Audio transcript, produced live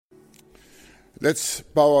Let's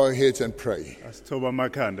bow our heads and pray. Asithoba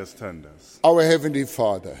amakhanda sithandaza. Our Heavenly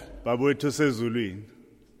Father, Baba wethu sezulwini,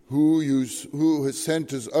 who has sent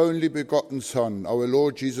his only begotten Son, our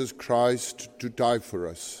Lord Jesus Christ, to die for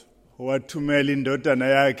us. owathumela indodana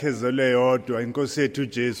yakhe ezelwe yodwa inkosi yethu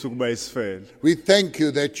Jesu kuba isifele. We thank you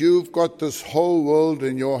that you've got this whole world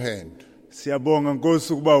in your hand. Siyabonga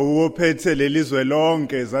Nkosi kuba uwo phethe lelizwe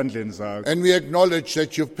lonke ezandleni zakho. And we acknowledge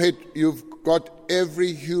that you've got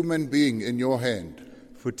every human being in your hand.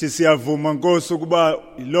 Futhi siyavuma Nkosi kuba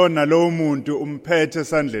ilona lo muntu umphethe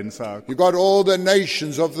esandleni sakho. You got all the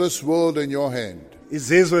nations of this world in your hand.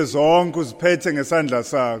 Izizwe zonke uziphethe ngesandla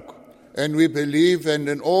sakho. And we believe, and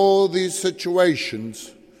in all these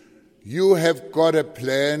situations, you have got a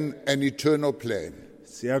plan, an eternal plan.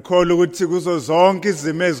 Siyakholwa ukuthi kuzo zonke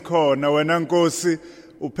izimo ezikhona wena Nkosi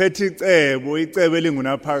uphethe icebo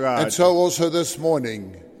elingunaphakade. And so also this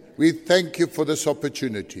morning, we thank you for this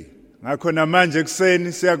opportunity, Ngakho namanje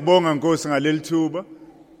ekseni siyakubonga Nkosi ngaleli thuba,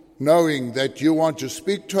 knowing that you want to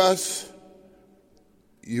speak to us,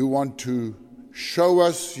 you want to show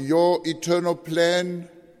us your eternal plan,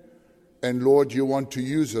 and Lord, you want to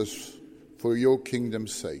use us for your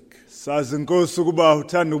kingdom's sake. sazi Nkosi kuba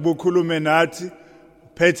uthanda ukukhuluma nathi,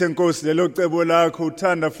 uphethe Nkosi lelo cebo lakho,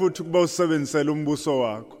 uthanda futhi kuba usebenzisele umbuso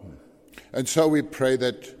wakho. And so we pray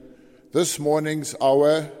that this morning's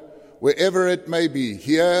hour, wherever it may be,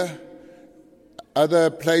 here,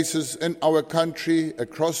 other places in our country,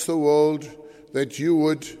 across the world, that you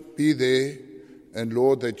would be there, and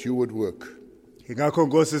Lord, that you would work. Ngakho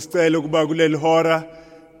Nkosi sicela ukuba kuleli hora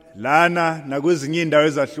lana nakwezinye indawo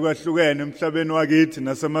ezahlukahlukene emhlabeni wakithi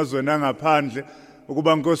nasemazweni angaphandle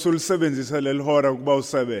ukuba Nkosi ulisebenzise leli hora ukuba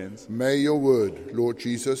usebenze. May your word, Lord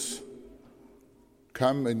Jesus,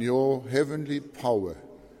 come in your heavenly power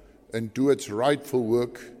and do its rightful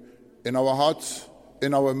work in our hearts,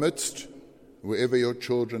 in our midst, wherever your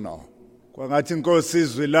children are. Kwangathi Nkosi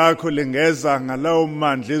izwi lakho lingeza ngalawo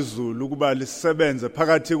mandla ezulu ukuba lisebenze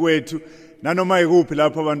phakathi kwethu nanoma ikuphi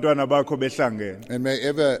lapho abantwana bakho behlangene. And may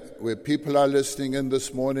ever, where people are listening in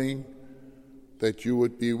this morning, that you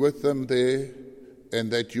would be with them there and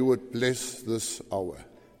that you would bless this hour.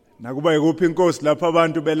 Nakuba ikuphi Nkosi lapho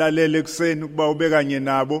abantu belalela ekseni ukuba ube kanye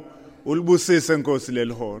nabo, ulibusise Nkosi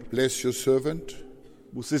leli hora. Bless your servant,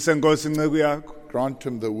 Busise Nkosi inceku yakho, grant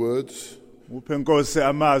him the words uphe Nkosi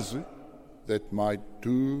amazwi that might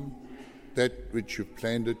do that which you've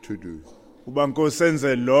planned it to do. kuba Nkosi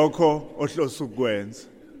enze lokho ohlose ukwenza.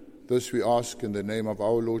 This we ask in the name of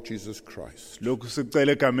our Lord Jesus Christ. Lokhu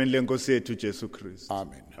sicela egameni lenkosi yethu Jesu Kristu.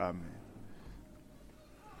 Amen. Amen.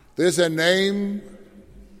 There's a name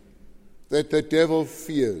that the devil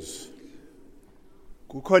fears.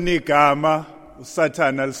 Kukhona igama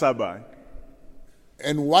uSathana lisabayo.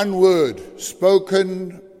 And one word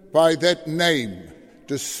spoken by that name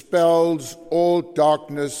dispels all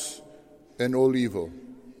darkness and all evil.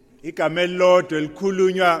 Igama elilodwa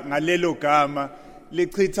elikhulunywa ngalelo gama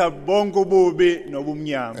lichitha bonke ububi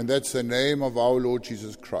nobumnyama. And that's the name of our Lord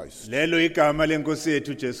Jesus Christ. Lelo igama lenkosi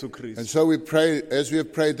yethu Jesu And Kristu. so we pray, as we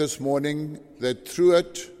have prayed this morning, that through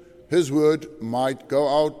it, his word might go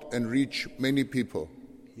out and reach many people.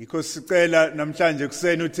 Yikho sicela namhlanje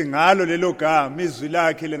kuseni uthi ngalo lelo gama izwi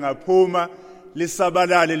lakhe lingaphuma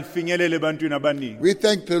lisabalale lifinyelele ebantwini abaningi. We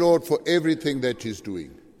thank the Lord for everything that he's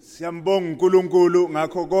doing. Siyambonga uNkulunkulu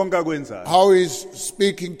ngakho konke akwenzayo. How he's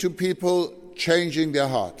speaking to people, changing their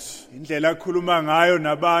hearts. Indlela akhuluma ngayo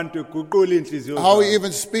nabantu eguqula inhliziyo How zabo. he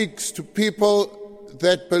even speaks to people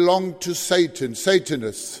that belong to Satan,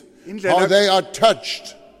 Satanists. How they are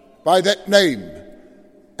touched by that name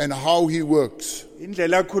and how he works.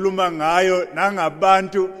 Indlela akhuluma ngayo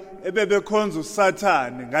nangabantu ebebekhonza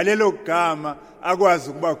uSathane ngalelo gama akwazi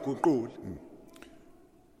ukubaguqula.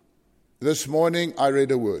 This morning I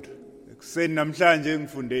read a word, Ekseni namhlanje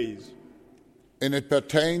ngifunde izwi. and it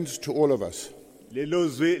pertains to all of us. Lelo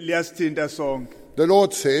zwi liyasithinta sonke. The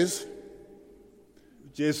Lord says,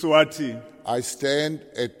 Jesu wathi, I stand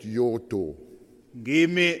at your door.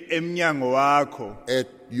 ngimi emnyango wakho. At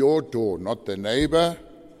your door, not the neighbor,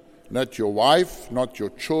 not your wife, not your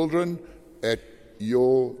children, at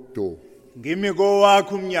your door. Ngimi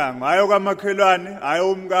kowakho umnyango, hayo kamakhelwane,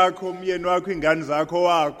 hayo umkakho, umyeni wakho, ingane zakho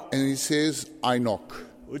wakho. And he says, I knock.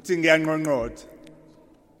 Uthi ngiyanqonqotha.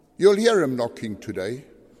 You'll hear him knocking today.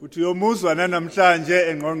 Futhi uyomuzwa namhlanje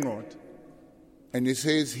enqonqotha. And he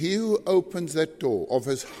says, he who opens that door of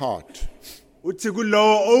his heart, Uthi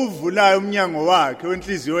kulowo ovulayo umnyango wakhe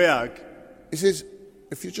wenhliziyo yakhe. he says,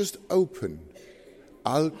 if you just open,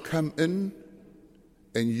 I'll come in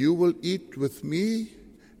and you will eat with me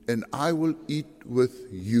and I will eat with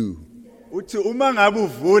you. Uthi uma ngabe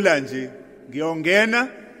uvula nje ngiyongena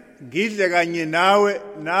ngidle kanye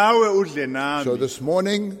nawe udle nami. So this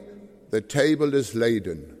morning, the table is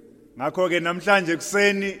laden. Ngakho ke namhlanje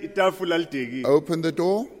kuseni itafula lidekile. Open the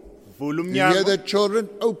door. Vula You hear umnyango. that, children?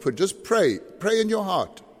 Open. Just pray. Pray in your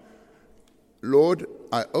heart. Lord,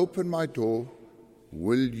 I open my door.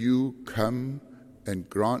 Will you come and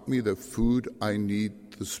grant me the food I need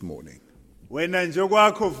this morning? Wena nje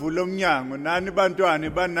kwakho vula umnyango nani bantwana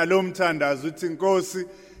banalomthandazo uthi Nkosi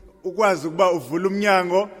ukwazi ukuba uvula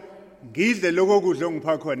umnyango ngidle lokho kudla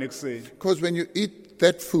ongipha khona ekseni. Because when you eat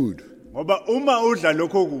that food, Ngoba uma udla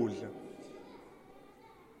lokho kudla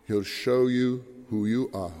He'll show you who you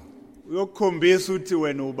are. uyokukhombisa ukuthi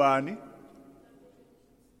wena ubani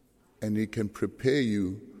And He can prepare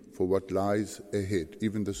you for what lies ahead,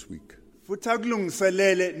 even this week. futhi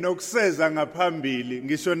akulungiselele nokuseza ngaphambili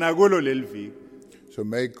ngisho nakulo leliviki. So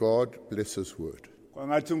may God bless His word.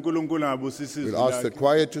 Kwangathi uNkulunkulu ngabusisa izwi We'll ask the lakhe.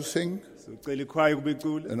 choir to sing, Sicela ikhwaya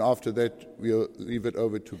kubicule. and after that, we'll leave it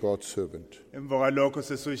over to God's servant. Emva kwalokho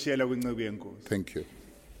sesoshiyela kwinceke yenkosi. Thank you.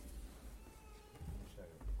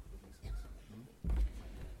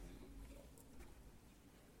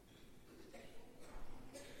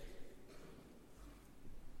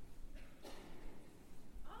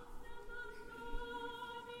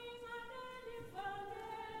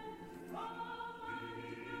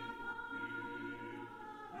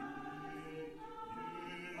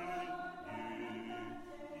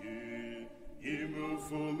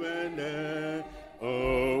 Imufumene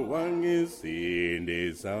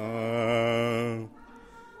owangisindisa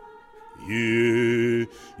you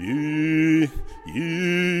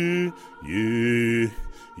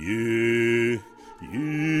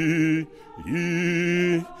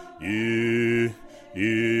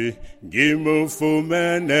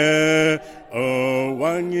Ngimufumene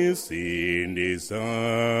owangisindisa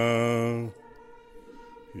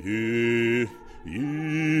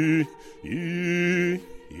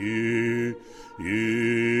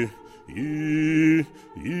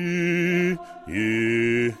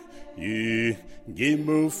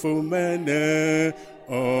Ngimufumene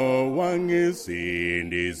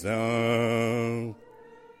owangisindisa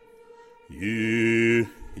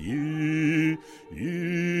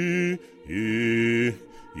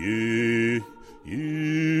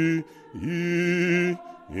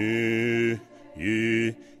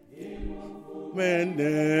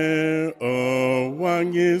Mene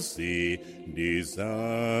owangisindisa.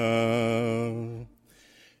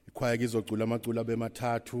 Ikhwaya kizocula amacula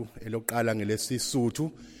bemathathu elokuqala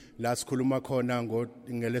ngelesisuthu la sikhuluma khona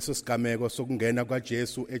ngeleso sigameko sokungena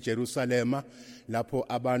kwaJesu eJerusalema lapho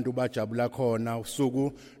abantu bajabula khona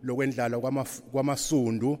usuku lokwendlala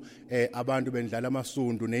kwamasundu abantu bendlala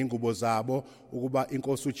amasundu neingubo zabo ukuba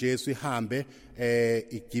inkosi uJesu ihambe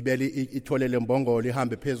igibele itholele imbongolo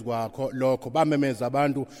ihambe phezukwakho lokho bamemeza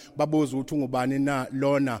abantu babuza ukuthi ungubani na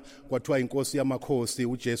lona kwathiwa inkosi yamakhosi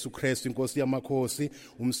uJesu Kristu inkosi yamakhosi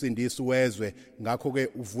umsindisi wezwe ngakho ke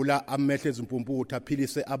uvula amehlo ezimpumputha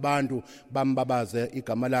aphilise abantu bambabaze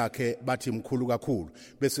igama lakhe bathi mkhulu kakhulu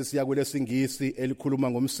bese siya kulesingisi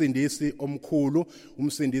elikhuluma ngomsindisi omkhulu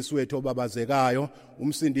umsindisi wethu obabazekayo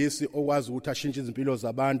umsindisi okwazi ukuthi ashintshe izimpilo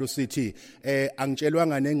zabantu sithi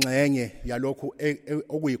angitshelwanga nengxenye yalokho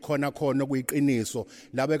okuyikhona khona okuyiqiniso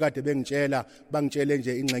labe kade bangitshele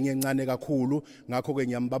nje ingxenye encane kakhulu ngakho ke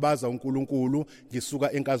ngiyambabaza uNkulunkulu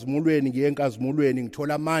ngisuka enkazimulweni ngiye enkazimulweni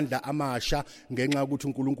ngithola amandla amasha ngenxa ukuthi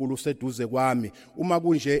uNkulunkulu useduze kwami uma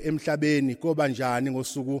kunje emhlabeni koba njani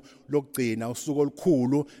ngosuku lokugcina usuku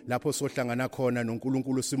olukhulu lapho sohlangana khona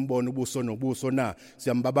noNkulunkulu simbone ubuso nobuso na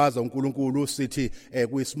siyambabaza uNkulunkulu sithi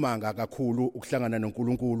kuyisimanga kakhulu ukuhlangana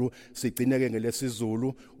noNkulunkulu sigcineke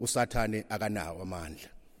ngelesizulu usathane akanawo amandla.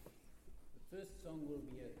 First song will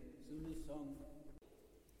be a Zulu song.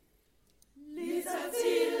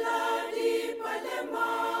 Litsatila di palema,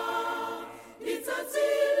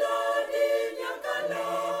 litsatila di nyakala,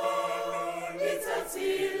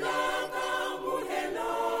 litsatila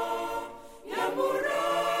kamuhela,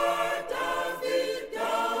 yamurata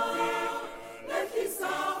vida,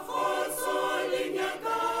 letlisa khoso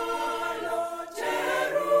linyakalo,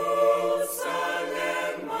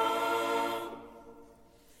 Jerusalema.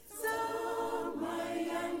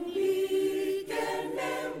 Samayang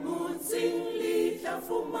likene mutsing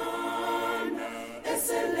litlafuma.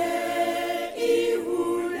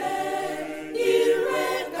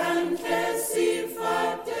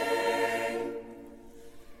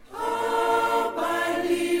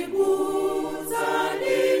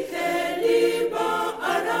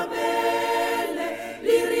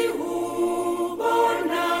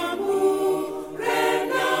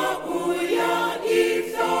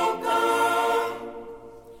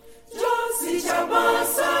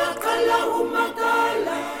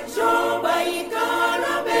 makala jo ba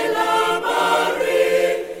ikala bela bari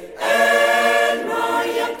ena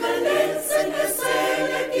ya kalense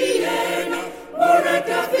nesele kiena mora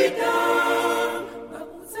Davida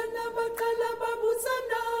babuzana bakala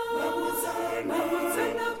babuzana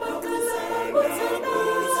bakala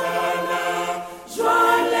babuzana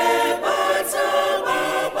jwale bata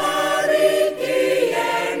babari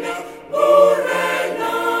kiena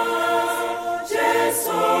murena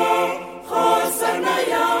Jesu Jose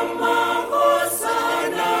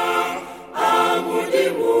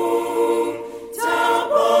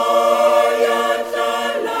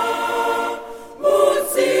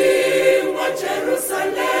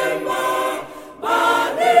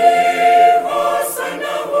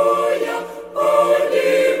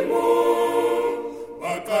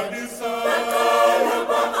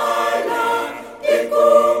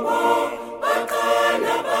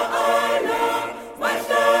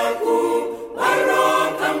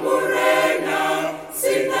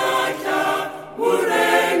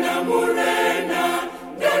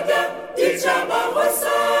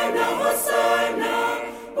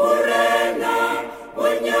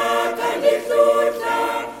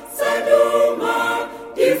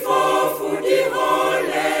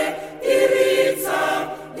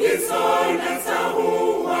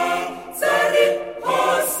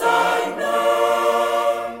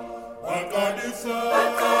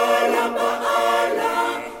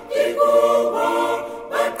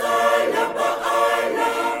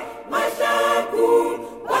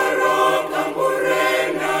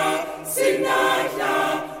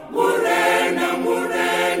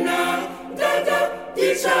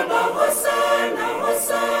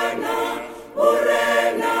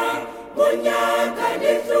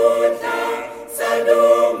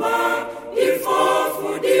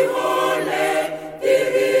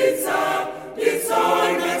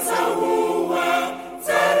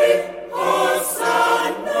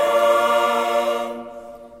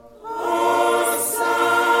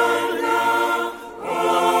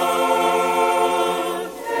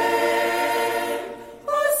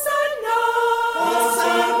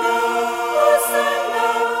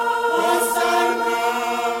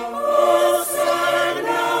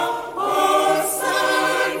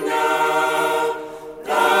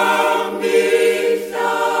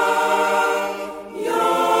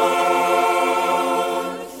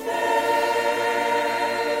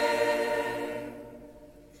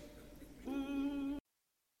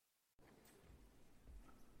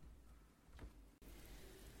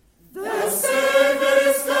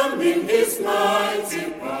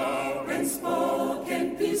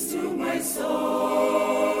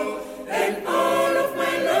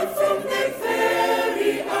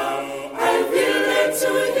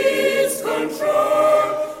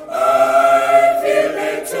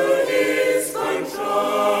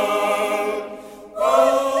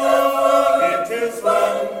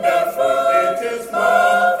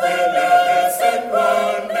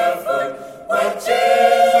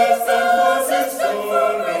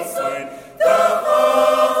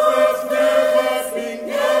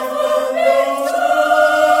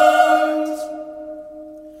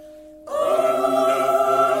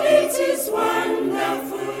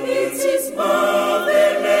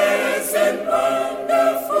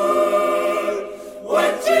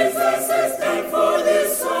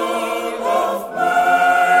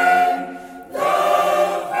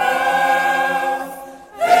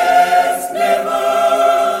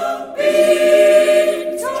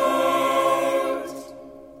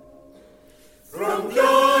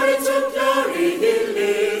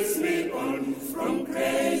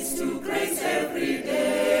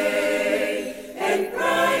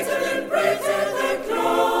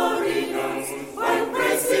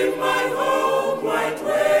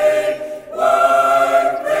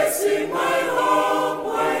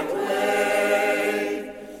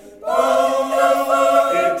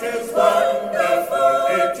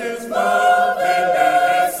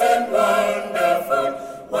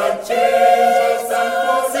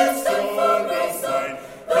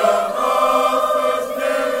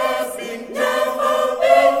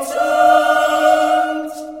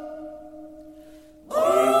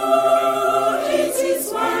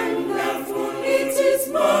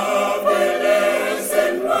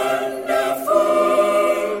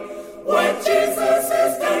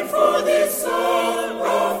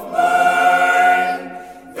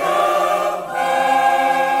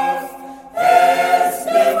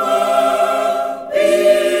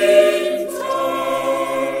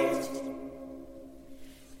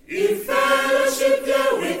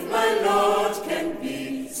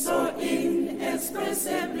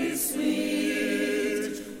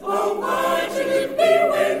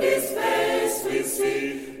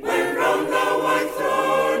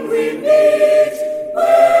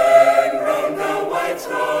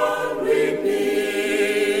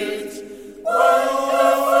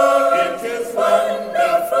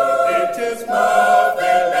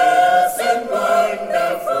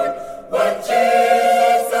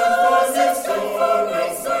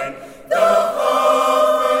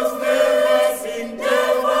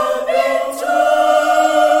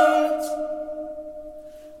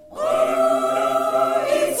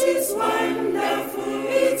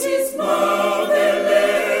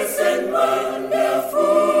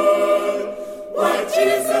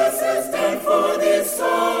for this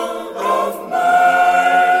song of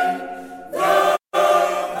mine. Thou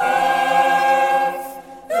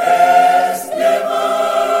hast never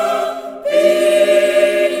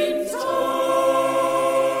been told.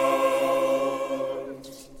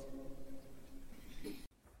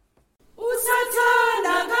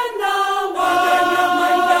 Usathana kanawa,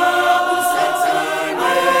 usathana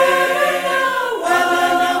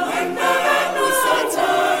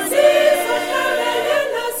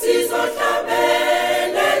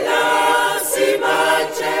sizohlabelela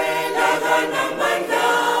sibatshela kanamandla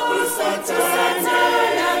usathana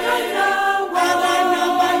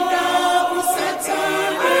kanamandla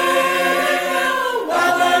usathana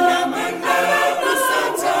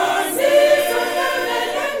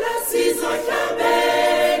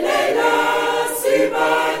sizohlabelela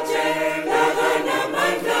sibatshela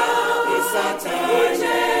kanamandla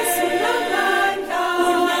usathana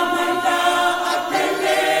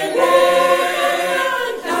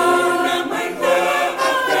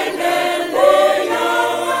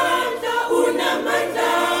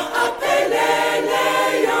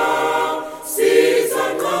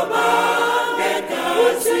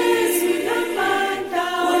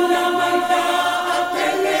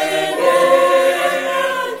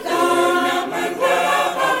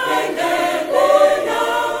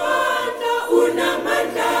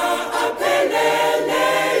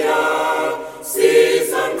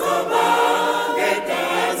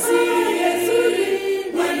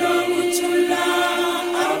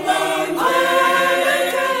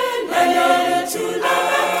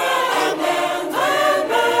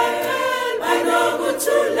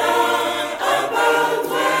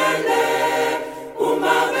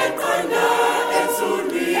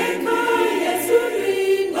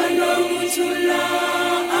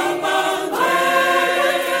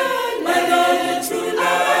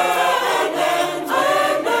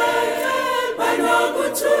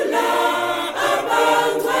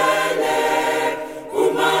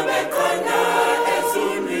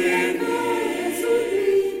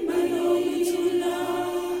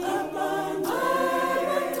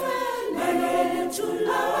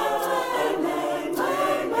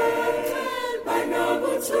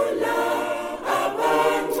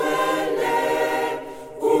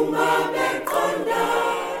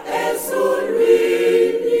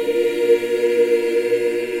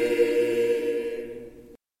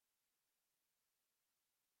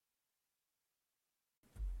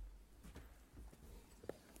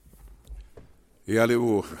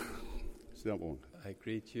Iyalibuka. Siyabonga. I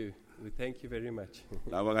greet you. We thank you very much.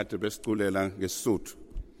 Laba kade besiculela ngeSuthu.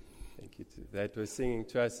 Thank you. That was singing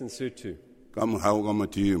to us in Sotho. Kamhawu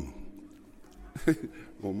kaMadimu.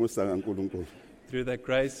 Ngomusa kaNkulunkulu. Through the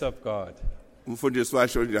grace of God. Umfundisi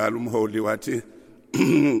washo njalo umholi wathi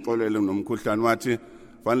xolele nomkhuhlane wathi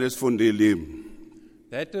fanele sifunde ilimi.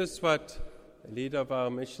 That is what the leader of our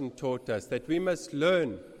mission taught us, that we must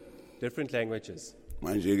learn different languages.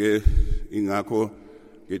 Manje ke ingakho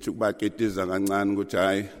ngithi ukubaketiza kancane ukuthi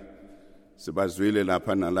hayi sibazwile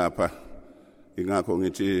lapha nalapha. Ingakho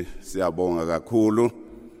ngithi siyabonga kakhulu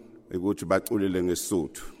ukuthi baculile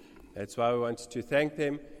ngeSuthu. That's why we wanted to thank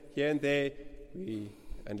them here and there. We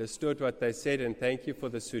understood what they said, and thank you for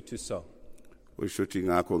the Sotho song. Ushuthi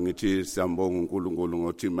ngakho ngithi siyambonga uNkulunkulu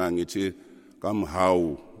ngothi mangithi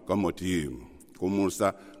kamhawu kaMadimu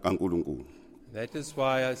kumusa kaNkulunkulu. That is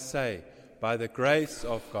why I say, by the grace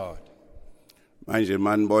of God. Manje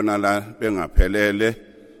manibona la bengaphelele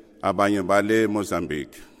abanye bale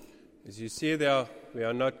Mozambique. As you see, we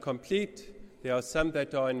are not complete. There are some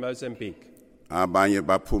that are in Mozambique. Abanye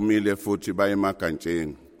baphumile futhi baye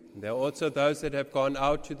emagantsheni. There are also those that have gone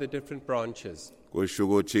out to the different branches. Kusho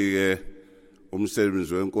ukuthi ke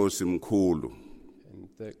umsebenzi wenkosi mkhulu.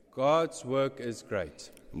 And God's work is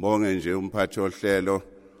great. Mbonge nje umphathi ohlelo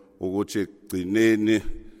ukuthi gcineni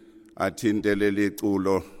athintele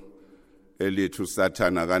liculo elithi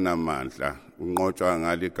uSathana kanamandla unqotshwa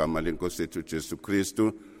ngale igama lenkosi yethu Jesu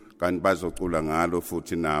Kristu kanti bazocula ngalo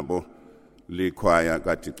futhi nabo likhwaya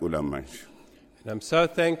kade icula manje. And I'm so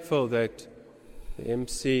thankful that the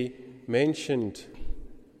MC mentioned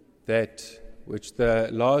that, which the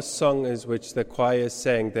last song is, which the choir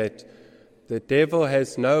sang, that the devil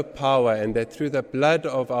has no power and that through the blood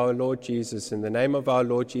of our Lord Jesus, in the name of our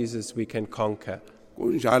Lord Jesus, we can conquer.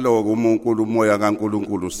 Kunjalo uNkulunkulu umoya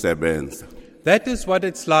kaNkulunkulu usebenza. That is what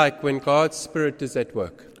it's like when God's Spirit is at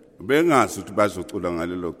work. Bengazi ukuthi bazocula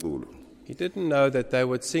ngalelo culo. He didn't know that they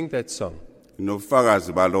would sing that song.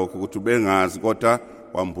 Nofakazi balokho ukuthi bengazi kodwa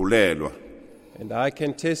wambulelwa. And I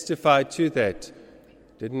can testify to that.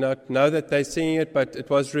 Did not know that they're singing it, but it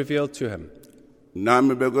was revealed to him.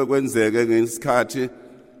 Nami bekwekwenzeke ngesikhathi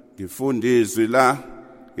ngifundizwe la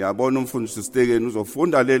ngiyabona umfundisi Stekeni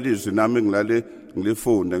uzofunda lelizwi nami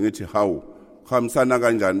ngilifunda ngithi hawu khamisana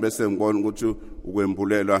kanjani bese ngibona ukuthi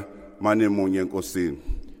ukwembulelwa mane munye enkosini.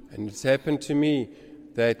 And it's happened to me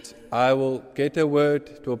that I will get a word,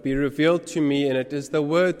 it will be revealed to me, and it is the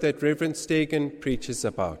word that Reverend Stegen preaches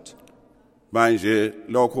about. Manje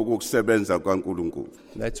lokho kukusebenza kwaNkulunkulu.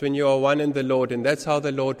 That's when you are one in the Lord, and that's how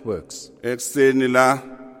the Lord works. Ekseni la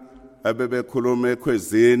abebekhuluma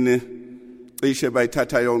ekhwezini cishe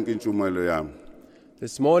bayithatha yonke intshumayelo yami.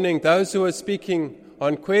 This morning, those who were speaking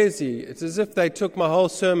on Kwezi, it's as if they took my whole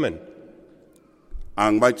sermon,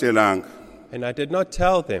 Angibatshelanga and I did not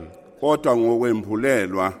tell them. kodwa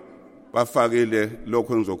ngokwembulelwa bafakile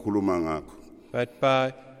lokho engizokhuluma ngakho. But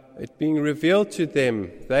by it being revealed to them,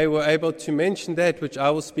 they were able to mention that which I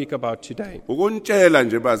will speak about today. Ukuntshela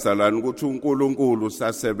nje bazalwane ukuthi uNkulunkulu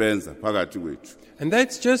usasebenza phakathi kwethu. And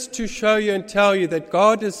that's just to show you and tell you that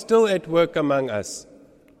God is still at work among us.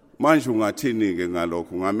 Manje ungathini ke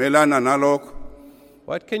ngalokho? Ngamelana nalokho?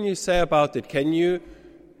 What can you say about it? Can you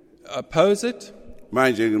oppose it?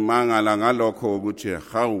 Manje ngimangala ngalokho ukuthi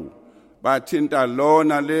hawu bathinta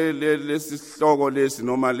lona lesihloko lesi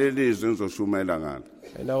noma lelizwe engizoshumela ngalo.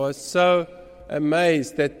 And I was so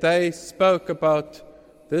amazed that they spoke about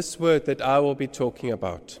this word that I will be talking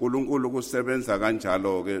about. uNkulunkulu kusebenza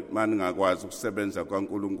kanjalo ke manje ngakwazi ukusebenza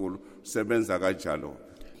kwaNkulunkulu usebenza kanjalo.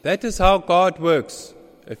 That is how God works.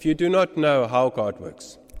 If you do not know how God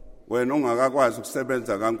works. Wena ungakakwazi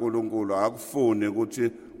ukusebenza kaNkulunkulu akufuni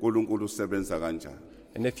ukuthi uNkulunkulu usebenza kanjani.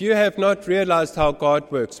 And if you have not realized how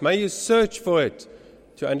God works, may you search for it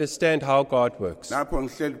to understand how God works. Lapho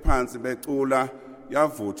ngihleli phansi becula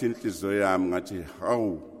yavutha inhliziyo yami ngathi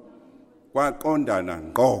hawu kwaqondana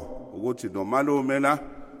ngqo ukuthi nomalume la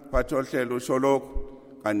phathe ohlelo usho lokho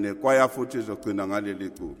kanti kwaya futhi izogcina ngaleli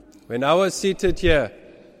culo. When I was seated here,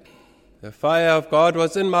 the fire of God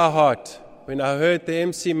was in my heart. When I heard the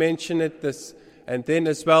MC mention it, this, and then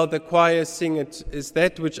as well the choir sing it, is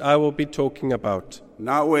that which I will be talking about.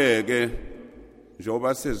 Nawe ke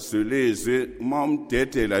njoba sezizwilizwi uma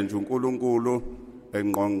umdedela nje uNkulunkulu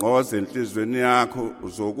engqongqoze enhlizweni yakho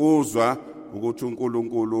uzokuzwa ukuthi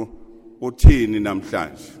uNkulunkulu uthini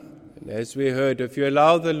namhlanje. And as we heard, if you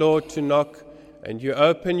allow the Lord to knock and you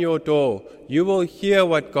open your door, you will hear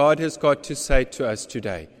what God has got to say to us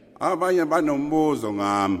today. Abanye banombuzo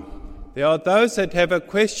ngami. There are those that have a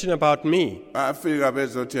question about me. Afika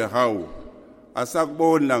bezothi hawu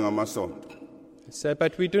asakuboni la ngamasonto. They say,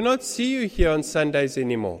 but we do not see you here on Sundays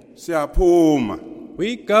anymore. Siyaphuma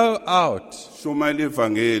We go out shumela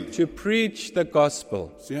ivangeli to preach the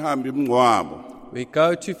gospel. sihamba imngcwabo We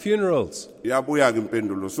go to funerals. yabuya ke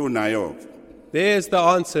impendulo sunayo There's the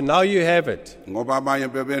answer. Now you have it. ngoba abanye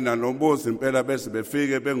bebena nombuzo impela bese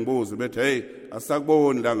befike bengibuze bethi hey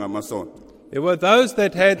asakuboni la ngamasonto. There were those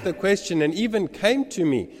that had the question and even came to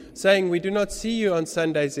me saying, we do not see you on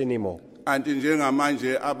Sundays anymore. Anti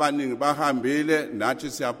njengamanje abaningi bahambile nathi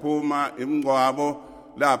siyaphuma imngcwabo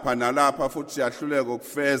lapha nalapha futhi siyahluleka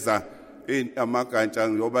ukufeza amagantsha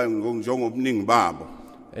ngoba njengobuningi babo.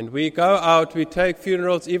 And we go out, we take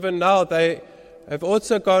funerals. Even now they have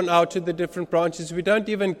also gone out to the different branches. We don't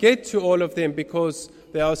even get to all of them because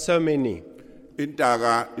there are so many.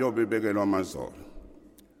 Intaka yobebekelwa amazolo.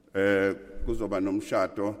 Kuzoba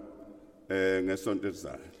nomshado ngesonto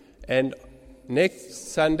elizayo. And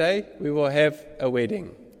next Sunday we will have a wedding.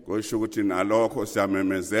 Kusho ukuthi nalokho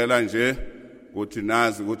siyamemezela nje ukuthi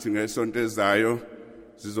nazi ukuthi ngesonto elizayo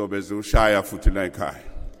sizobe ziushaya futhi la ekhaya.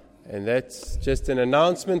 And that's just an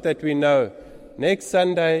announcement that we know. Next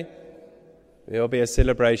Sunday there will be a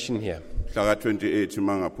celebration here. Mhla ka-28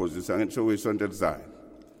 mangaphozisa ngisho kuyisonto elizayo.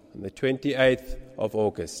 On the 28th of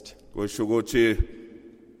August. Kusho ukuthi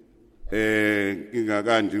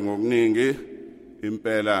ingakanje ngokuningi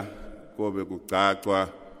impela kobe kucacwa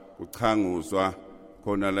kuchanguzwa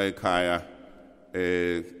khona la ekhaya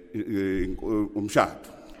umshado.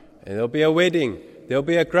 And there will be a wedding. There will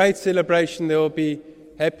be a great celebration. There will be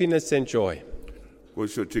happiness and joy.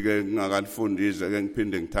 Kusho ukuthi ke ngingakalifundise ke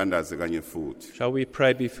ngiphinde ngithandaze kanye futhi. Shall we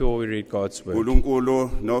pray before we read God's word? uNkulunkulu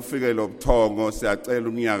nofike lobuthongo siyacela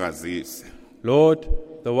umnyakazise. Lord,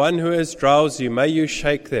 the one who has drowsed you, may you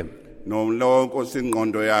shake them. Nomlonko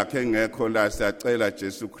singqondo yakhe ngekho la siyacela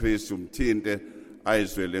Jesu Kristu umthinte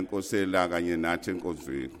ayizwele enkosela kanye nathi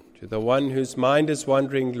enkonzweni. To the one whose mind is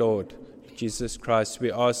wandering, Lord, Jesus Christ,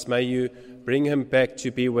 we ask, may you bring him back to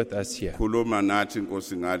be with us here. Khuluma nathi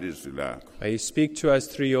inkosi ngalizwi lakho. May you speak to us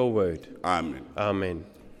through your word. Amen. Amen.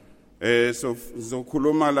 So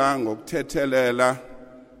zokhuluma la ngokuthethelela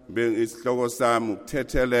isihloko sami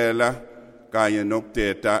ukuthethelela kanye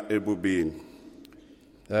nokudeda ebubini.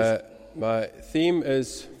 My theme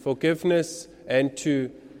is forgiveness and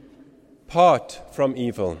to part from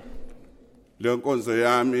evil. Le nkonzo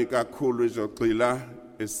yami kakhulu izogxila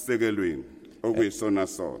esisekelweni okuyisona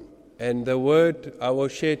sona. And the word I will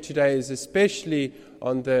share today is especially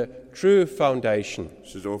on the true foundation.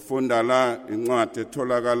 Sizofunda la incwadi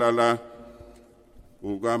etholakala la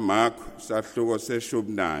ukaMark sahluko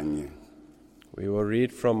seshubnanye. We will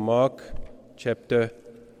read from Mark chapter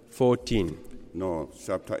 14. No,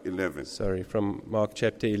 chapter 11. Sorry, from Mark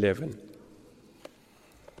chapter 11.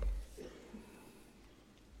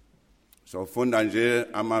 Sofunda nje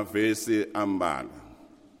amavesi ambala.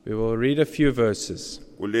 We will read a few verses.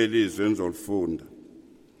 Kuleli izwe ngizolifunda.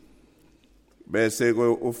 Bese ke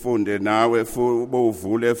ufunde nawe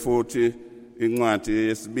uvule futhi incwadi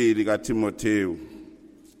yesibili kaTimotheo.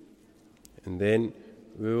 And then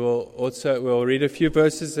we'll read a few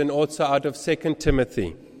verses and also out of 2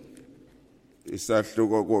 Timothy.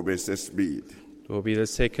 Isahluko kobe sesibili. It will be the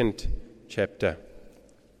second chapter.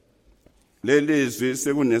 Leli izwi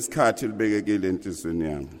sekunesikhathi libekekile enhlizweni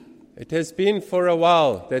yami. It has been for a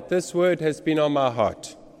while that this word has been on my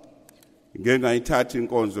heart. Ngeke ngayithatha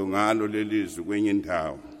inkonzo ngalo leli izwi kwenye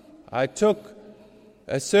indawo. I took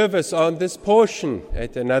a service on this portion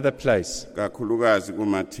at another place, Kakhulukazi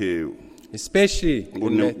kuMathewu. especially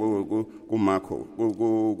in kuMarko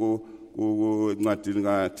kuncwadini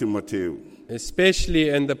kaTimotheo. especially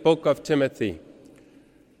in the book of Timothy.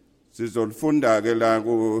 Sizolifunda ke la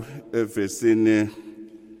ku evesini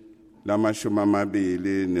lamashumi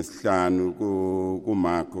amabili nesihlanu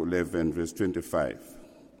kuMarko 11 verse 25.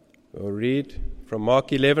 We'll read from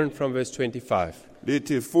Mark 11 from verse 25.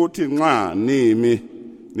 Lithi futhi nxa nimi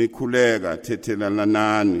nikhuleka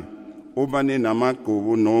thethelanani uba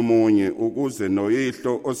ninamagqubu nomunye ukuze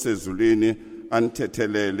noyihlo osezulwini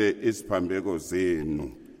anithethelele iziphambeko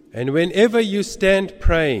zenu. And whenever you stand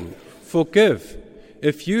praying, forgive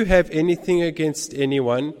if you have anything against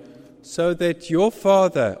anyone, so that your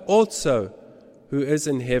Father also, who is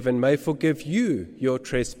in heaven, may forgive you your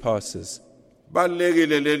trespasses.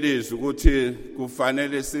 Balekile lelizwi ukuthi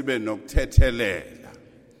kufanele sibe nokuthethelela.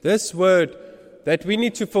 This word that we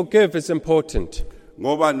need to forgive is important.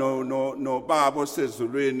 Ngoba no baba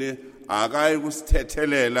osezulwini akayi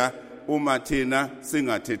kusithethelela uma thina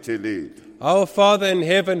singathetheleli. Our Father in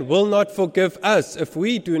heaven will not forgive us if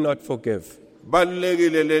we do not forgive.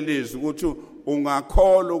 Balekile lelizwi ukuthi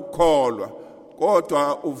ungakholwa ukukholwa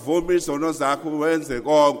kodwa uvume izono zakho wenze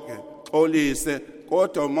konke xolise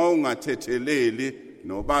kodwa uma ungathetheleli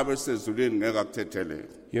nobaba osezulwini ngeke akuthethelele.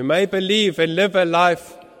 You may believe and live a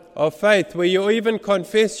life of faith where you even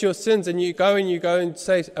confess your sins and you go and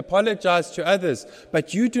say, apologize to others,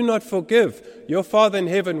 but you do not forgive. Your Father in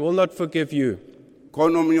heaven will not forgive you.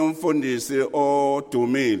 Khona omunye umfundisi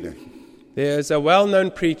odumile. There is a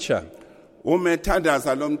well-known preacher.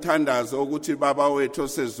 Umethandaza lomthandazo ukuthi baba wethu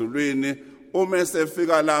osezulwini uma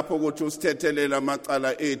sefika lapho ukuthi usithethelela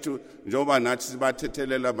amacala ethu njoba nathi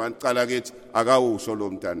sibathethelela amacala kithi akawusho lo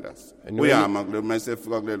mthandazo. Uyama kule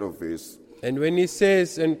mesefika kulelo verse. And when he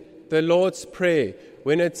says in the Lord's Prayer,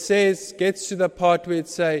 when it says, gets to the part where it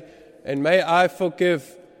say, and may I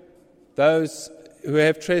forgive those who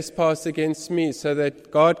have trespassed against me, so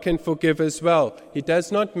that God can forgive as well. He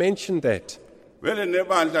does not mention that. Vele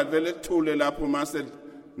nebandla vele thule lapho mase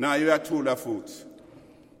nayo uyathula futhi.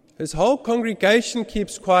 His whole congregation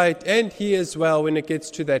keeps quiet, and he as well when it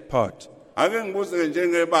gets to that part. Ake ngibuze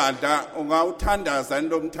njengebandla ungawuthandaza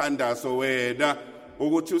lo mthandazo wena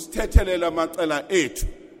ukuthi usithethelele amacala ethu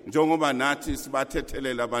njengoba nathi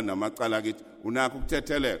sibathethelela abanamacala kithi unakho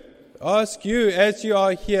ukuthethelela. Ask you as you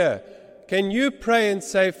are here, can you pray and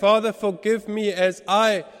say, Father, forgive me as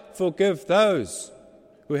I forgive those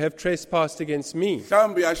who have trespassed against me?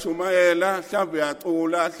 Mhlawumbe uyashumayela, mhlawumbe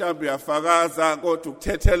uyacula, mhlawumbe uyafakaza kodwa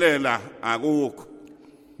ukuthethelela akukho.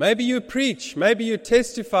 Maybe you preach, maybe you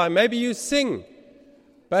testify, maybe you sing,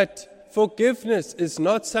 but forgiveness is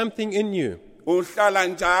not something in you. Uhlala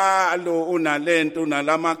njalo unalento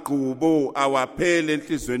nalamagqubu awaphele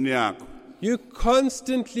enhlizweni yakho. You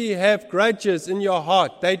constantly have grudges in your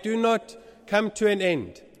heart. They do not come to an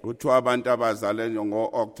end. Kuthiwa abantu abazalwe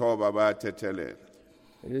ngo-October bayathethelela.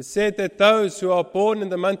 It is said that those who are born in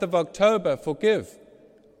the month of October forgive.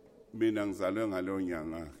 Mina ngizalwe ngalo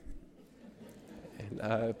nyanga. And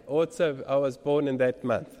I was born in that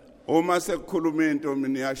month. Uma sekukhuluma into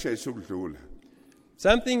mina iyashesha ukudlula.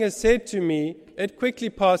 Something is said to me, it quickly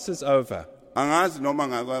passes over. Angazi noma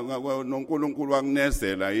noNkulunkulu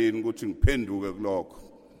wakunezela yini ukuthi ngiphenduke kulokho.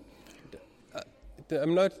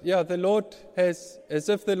 The Lord has, as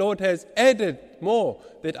if the Lord has added more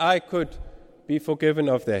that I could be forgiven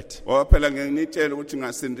of that. Ngoba phela ngeke ngitshele ukuthi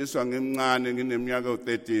ngasindiswa ngimncane ngineminyaka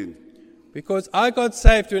u13. Because I got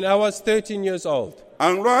saved when I was 13 years old.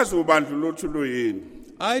 Angilwazi ubandlululo luyini.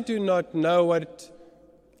 I do not know what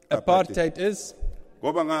apartheid is,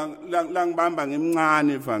 Ngoba ngibamba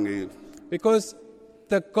ngimncane ivangeli. because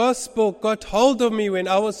the gospel got hold of me when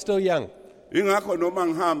I was still young. Ingakho noma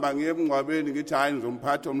ngihamba ngiye emngcwabeni ngithi hayi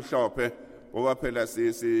ngizomphatha omhlophe ngoba phela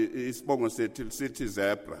isibongo sethu sithi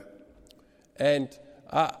zebra. And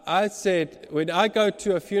I said, when I go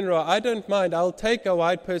to a funeral, I don't mind, I'll take a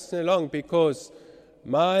white person along because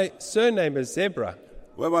my surname is Zebra.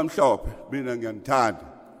 Weba mhlophe mina ngiyanithanda.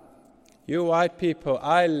 You white people,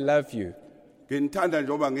 I love you. Nginithanda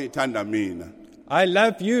njengoba ngithanda mina. I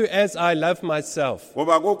love you as I love myself.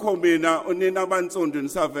 Ngoba kukho mina unina abantsundu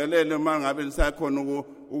nisavelele mangabe nisakhona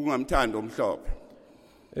ukungamthanda omhlophe.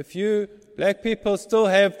 If you black people still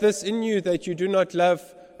have this in you that you do not love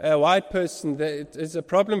a white person, that is a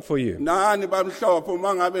problem for you. Nani bamhlophe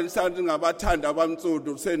mangabe nisathi ngabathanda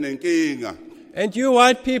abantsundu senenkinga. And you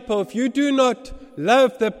white people, if you do not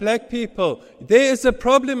love the black people, there is a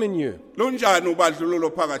problem in you. Lunjani ubandlululo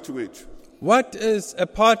phakathi kwethu? What is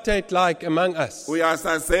apartheid like among us?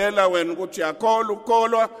 Uyasazela wena ukuthi yakholwa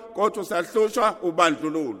ukholwa kodwa usahlushwa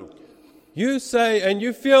ubandlululo. You say and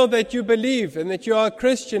you feel that you believe and that you are a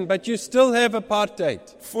Christian, but you still have apartheid.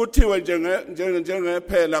 Futhiwe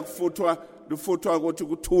njengephela kufuthwa lufuthwa ukuthi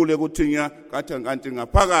kuthule kuthi kanti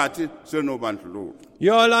ngaphakathi senobandlululo.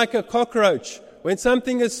 You are like a cockroach. When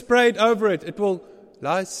something is sprayed over it, it will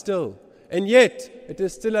lie still. And yet, it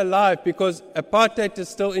is still alive because apartheid is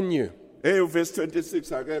still in you. Verse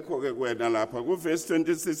 26 akekho ke kwena lapha ku verse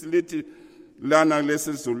 26 lithi lana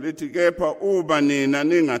lesizulu lithi kepha uba nina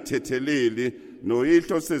ningathetheleli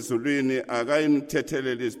noyihlo sezulwini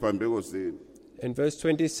akayinithetheleli isiphambeko zenu. In verse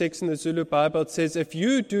 26 in the Zulu Bible, it says, if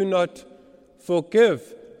you do not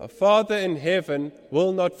forgive, a Father in heaven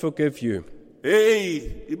will not forgive you.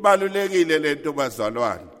 Hey, ibalulekile lento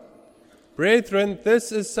bazalwane. Brethren,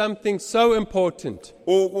 this is something so important.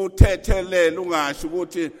 Ukuthethelela ungasho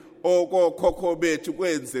ukuthi okokhokho bethu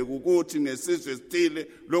kwenze ukuthi ngesizwe sithile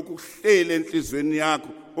lokhu kuhlele enhlizweni yakho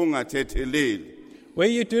ungathetheleli. Where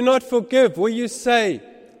you do not forgive, where you say,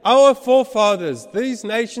 our forefathers, these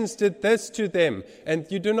nations did this to them, and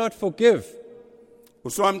you do not forgive.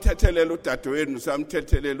 Uswamthethelela udadewenu,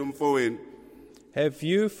 usamthethelela umfowenu. Have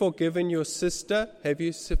you forgiven your sister? Have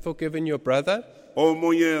you forgiven your brother?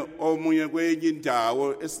 Omunye kwenye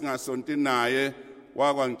indawo esingasonti naye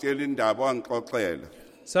wakwangitshela indaba wangixoxela.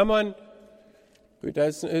 Someone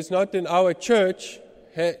who's not in our church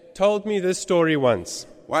told me this story once.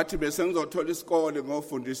 Wathi bese ngizothola isikole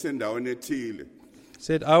ngofundisa endaweni ethile.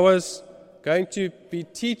 Said, I was going to be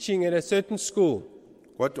teaching at a certain school.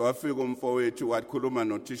 Kodwa wafika umfowethu wakhuluma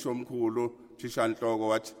nothisha omkhulu, thisha nhloko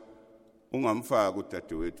wathi ungamfaka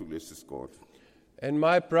udadewethu kulesi sikole. And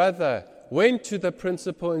my brother went to the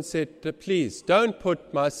principal and said, please, don't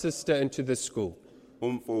put my sister into the school.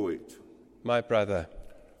 Umfowethu. My brother.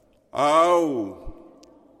 Awu.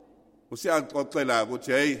 Usiyaxoxela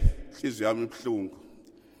ukuthi hey, inhliziyo yami ibhlungu.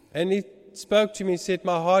 And he spoke to me and said,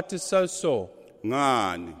 my heart is so sore.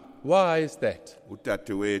 Ngani? Why is that?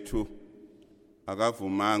 Udadewethu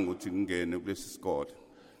akavumanga ukuthi ngingene kulesi sikole.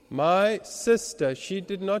 My sister, she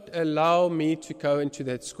did not allow me to go into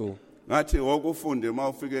that school. Ngathi wokufunde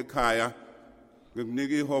mawufika ekhaya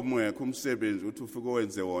ngikunika ihomework umsebenzi uthi ufike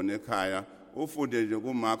wenze wona ekhaya ufunde nje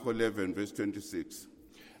ku Mark 11 verse 26.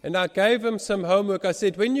 And I gave him some homework. I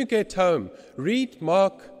said, when you get home, read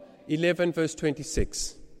Mark 11 verse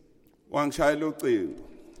 26. Wangishayela ucingo.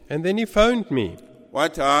 And then he phoned me.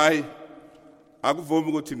 Wathi hayi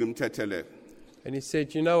akuvumi ukuthi ngimthethelele. And he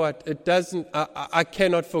said, you know what, it doesn't, I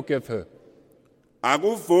cannot forgive her.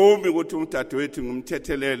 Akuvumi ukuthi umdadewethu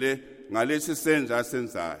ngimthethelele ngalesi senzo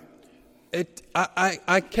asenzayo.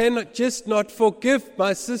 I cannot just not forgive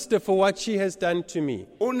my sister for what she has done to me.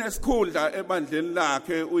 Unesikhundla ebandleni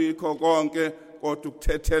lakhe uyikho konke kodwa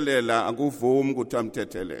ukuthethelela akuvumi ukuthi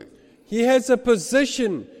amthethelele. He has a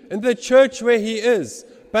position in the church where he is,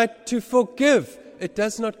 but to forgive, it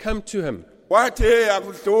does not come to him. Wathi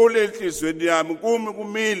akudlule enhlizweni yami kumi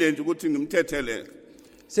kumile nje ukuthi ngimthethelele.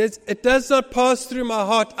 Says, it does not pass through my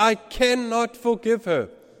heart. I cannot forgive her.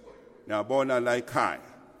 Nabona la ekhaya.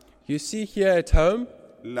 You see here at home,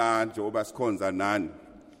 La njengoba sikhonza nani.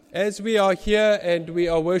 as we are here and we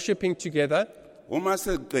are worshiping together, Uma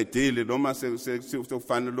seqedile noma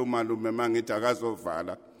sekufanele umalume mangithi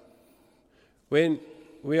akazovala. when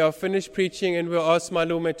we are finished preaching and we'll ask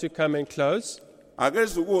Malume to come and close,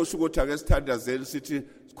 Akezukusho ukuthi ake sithandazele sithi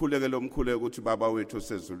sikhulekele umkhuleko ukuthi baba wethu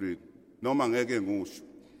osezulwini noma ngeke ngisho.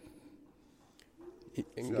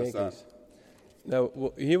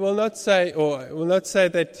 No, he will not say, or will not say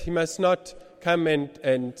that he must not come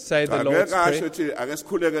and say the Lord's Prayer. Ake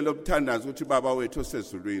sikhuleke lomthandazo uthi baba wethu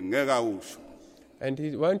osezulwini ngeke awusho. And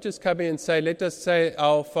he won't just come in and say, let us say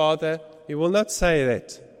our Father. He will not say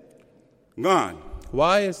that. Ngani?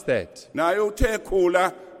 Why is that? Naye uthe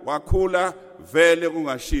khula wakhula vele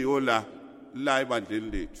kungashiyo la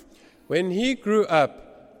ebandleni lethu. When he grew up,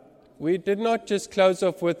 we did not just close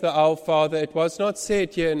off with the Our Father. It was not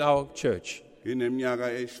said here in our church.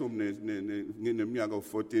 Ngineminyaka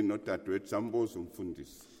 14 nodadewethu sambuza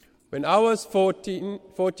umfundisi. When I was 14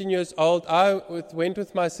 years old, I went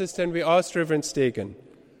with my sister and we asked Reverend Stegen.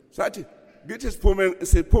 Sathi ngithi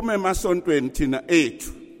siphume emasontweni thina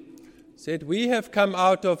ethu. Said, we have come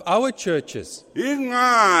out of our churches.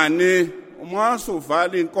 Ingani uma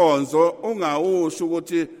usuvala inkonzo ungawusho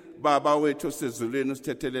ukuthi baba wethu osezulwini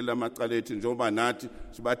usithethelela amacala ethu njengoba nathi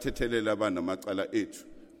sibathethelela abanamacala ethu.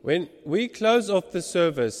 When we close off the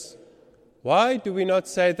service, why do we not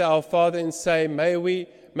say to our Father and say, may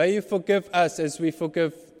you forgive us as we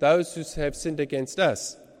forgive those who have sinned against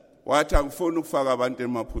us? Wathi angifuni ukufaka abantu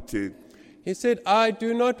emaphutheni. He said, I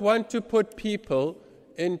do not want to put people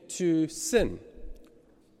into sin.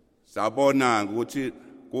 Sabona ukuthi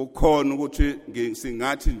kukhona ukuthi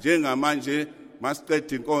singathi njengamanje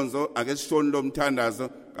masiqeda inkonzo ake sishoni lomthandazo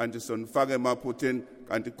kanti sonifake emaphutheni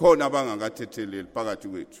kanti khona abangakathetheleli phakathi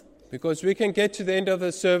kwethu. Because we can get to the end of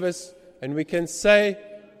the service and we can say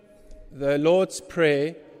the Lord's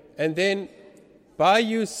Prayer, and then by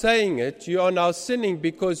you saying it, you are now sinning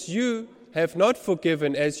because you have not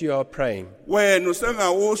forgiven as you are praying. Wena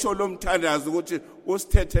usengawusho lomthandazo ukuthi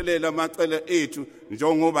usithethelele amacala ethu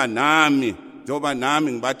njengoba nami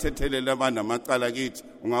ngibathethelela abanamacala kithi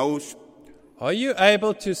ungawusho. Are you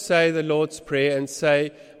able to say the Lord's Prayer and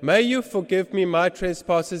say, may you forgive me my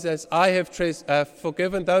trespasses as I have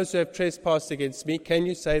forgiven those who have trespassed against me? Can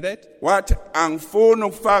you say that? Wathi angifuni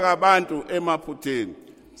ukufaka abantu emaphutheni.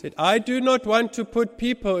 Said, I do not want to put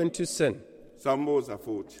people into sin. Sambuza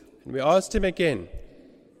futhi. And we asked him again,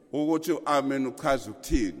 ukuthi amen uchaza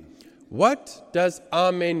ukuthini? what does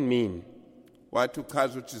Amen mean? Wathi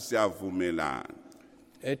uchaza ukuthi siyavumelana.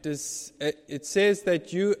 It says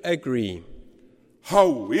that you agree.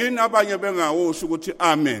 Hawu yini abanye bengawusho ukuthi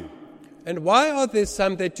amen? And why are there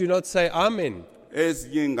some that do not say Amen?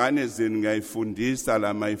 Ezinye ingane zenu ngiyayifundisa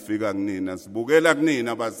la mayifika kunina sibukela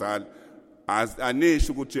kunina abazali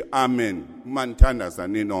anisho ukuthi amen uma nithandaza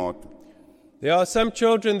ninodwa. There are some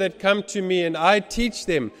children that come to me and I teach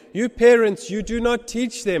them. You parents, you do not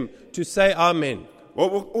teach them to say Amen.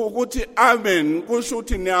 Ukuthi amen kusho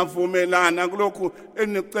ukuthi niyavumelana kulokhu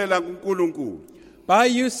enicela kuNkulunkulu. By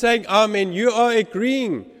you saying Amen, you are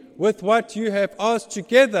agreeing with what you have asked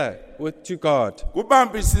together to God.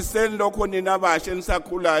 Kubambisiseni lokho nina abasha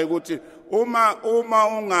enisakhulayo ukuthi uma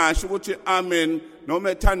ungasho ukuthi amen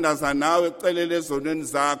noma ethandaza nawe ecelele ezonweni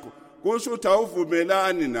zakho kusho ukuthi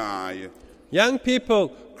awuvumelani naye. Young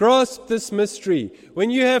people, grasp this mystery. When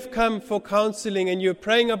you have come for counseling and you're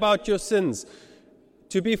praying about your sins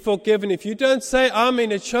to be forgiven, if you don't say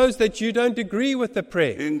Amen, it shows that you don't agree with the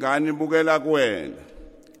prayer. Ingane ibukela kuwena.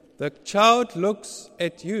 The child looks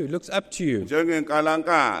at you, looks up to you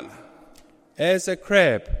Njengenkalankala. as a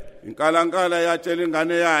crab. Inkalankala yatshela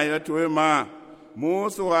ingane yayo yathi wema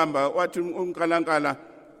musu hamba wathi unkalankala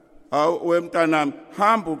wemntanami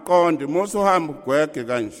hamba uqonde musu hamba ugwege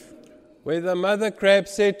kanje. Where the mother crab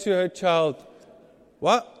said to her child,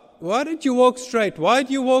 why did you walk straight? Why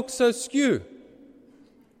do you walk so skew?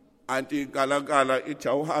 Anti inkalankala ithi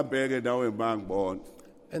awuhambeke nawe mangibona.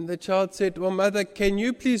 And the child said, well, mother, can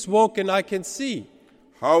you please walk and I can see?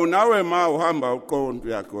 Hawu nawe ma uhamba uqonde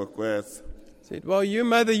uyagwegwesa. Said, well, you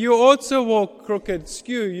mother, you also walk crooked,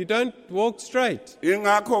 skew. You don't walk straight.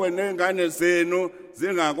 Ingakho nengane zenu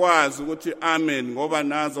zingakwazi ukuthi amen ngoba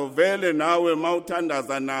nazo vele nawe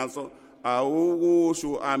mawuthandaza nazo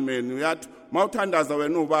awukusho amen. Uyathi mawuthandaza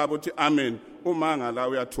wena ubaba uthi amen uma ngala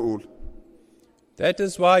uyathula. That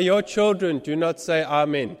is why your children do not say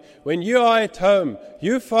Amen. When you are at home,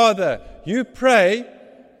 you father, you pray,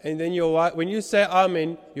 and then when you say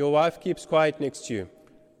Amen, your wife keeps quiet next to you.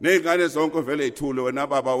 Nengane zonke vele ithule wena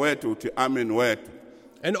baba wethu uthi amen wethu.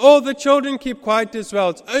 And all the children keep quiet as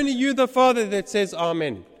well. It's only you, the father, that says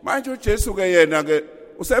Amen. Manje uJesu ke yena ke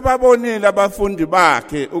usebabonile abafundi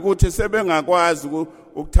bakhe ukuthi sebengakwazi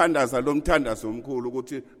ukuthandaza lo mthandazo omkhulu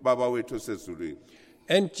ukuthi baba wethu osezulwini.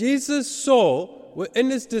 And Jesus saw in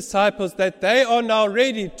his disciples that they are now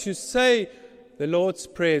ready to say the Lord's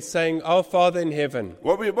Prayer, saying, Our Father in heaven.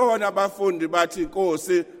 Ngoba ibona abafundi bathi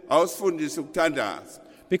Nkosi awusifundise ukuthandaza.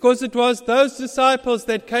 Because it was those disciples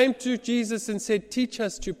that came to Jesus and said, "Teach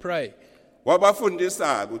us to pray."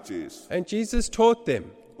 wabafundisa uJesu And Jesus taught them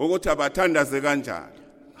ukuthi abathandaze kanjani.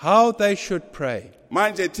 how they should pray.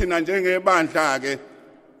 Manje thina njengebandla ke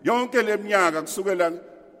yonke leminyaka kusukela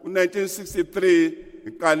u1963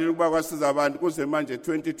 iqalile ukuba kwasiza abantu kuze manje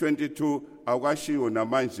 2022 awukashiwo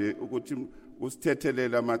namanje ukuthi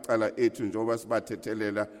usithethelela amacala ethu njengoba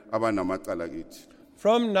sibathethelela abanamacala kithi.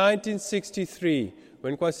 From 1963,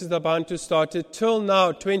 when Kwasiza Bantu started, till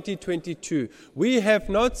now, 2022, we have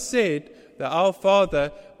not said the Our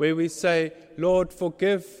Father, where we say, "Lord,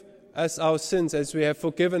 forgive us our sins as we have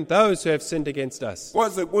forgiven those who have sinned against us,"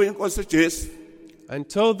 Kwaze kuyinkosi Jesu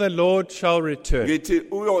until the Lord shall return. ngithi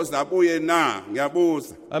uyoza buye na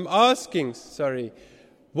ngiyabuza. I'm asking,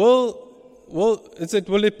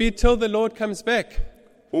 will it be till the Lord comes back?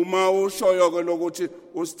 Uma ushoyo ke lokuthi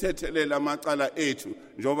usithethelela amacala ethu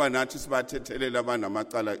njoba nathi sibathethelela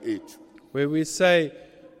abanamacala ethu. Where we say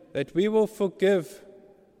that we will forgive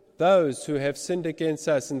those who have sinned against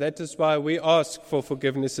us, and that is why we ask for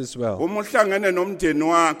forgiveness as well. Uma uhlangene nomndeni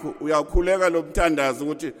wakho uyakhuleka lomthandazo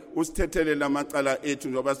ukuthi usithethelela amacala ethu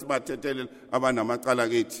njoba sibathethelela abanamacala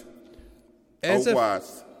kithi.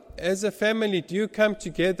 Awukwazi. As a family, do you come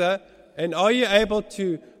together and are you able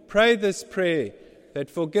to pray this prayer that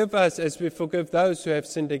forgive us as we forgive those who have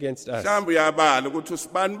sinned against us? Mhlawumbe uyabala ukuthi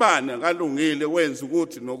usibanibane kalungile wenza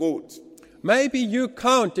ukuthi nokuthi. Maybe you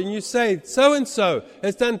count and you say, "So and so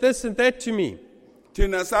has done this and that to me."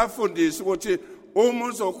 Thina safundisa ukuthi uma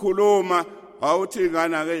uzokhuluma awuthi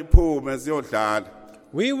ingane ake iphume ziyodlala.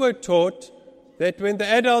 We were taught that when the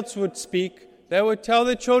adults would speak, they would tell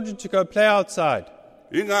the children to go play outside.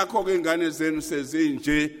 Ingakho ke ingane zenu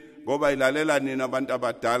sezinje ngoba ilalela nina abantu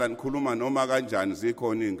abadala nikhuluma noma kanjani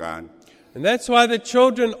zikhona ingane. And that's why the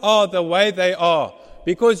children are the way they are,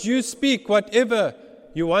 because you speak whatever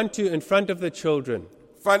you want to in front of the children.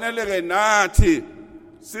 Fanele ke nathi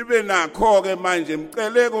sibe nakho ke manje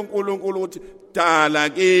mcele kuNkulunkulu ukuthi dala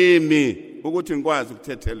kimi ukuthi ngikwazi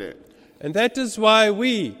ukuthethelela. And that is why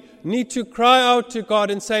we need to cry out to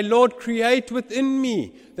God and say, "Lord, create within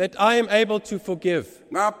me that I am able to forgive."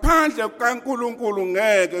 Ngaphandle kaNkulunkulu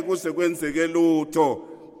ngeke kuze kwenzeke lutho.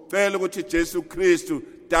 Cela ukuthi Jesu Kristu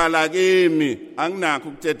dala kimi anginakho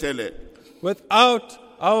ukuthethelela. Without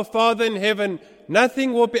our Father in heaven,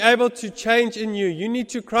 nothing will be able to change in you. You need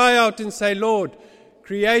to cry out and say, "Lord,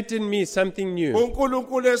 create in me something new."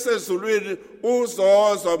 uNkulunkulu esezulwini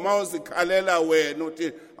uzozwa mawuzikhalela wena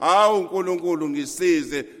uthi hawu uNkulunkulu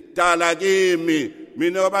ngisize dala kimi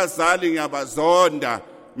mina abazali ngiyabazonda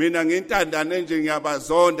mina ngintandane nje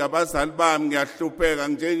ngiyabazonda abazali bami ngiyahlupheka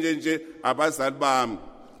nje abazali bami.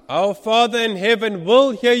 Our Father in heaven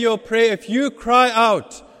will hear your prayer if you cry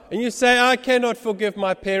out and you say, "I cannot forgive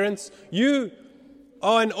my parents." You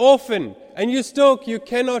are an orphan and you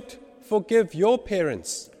cannot forgive your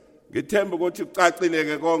parents. Ngithemba ukuthi ucacile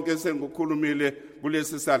ke konke sengikukhulumile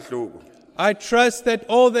kulesi sahluko. I trust that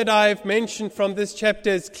all that I have mentioned from this chapter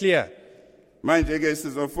is clear. Manje ke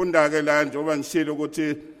sizofunda ke la njengoba ngishilo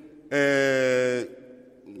ukuthi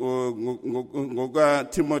ngoka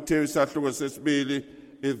Timotheo isahluko sesibili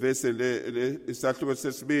ivesi isahluko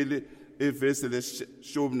sesibili ivesi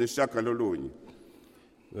leshumi neshagalolunye.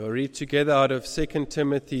 We'll read together out of 2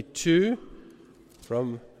 Timothy 2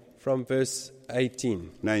 from verse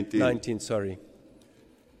 19, sorry.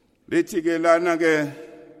 Lithi ke lana ke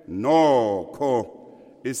nokho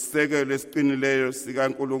isekelo esiqinileyo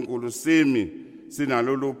sikaNkulunkulu simi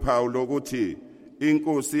sinalolu phawu lokuthi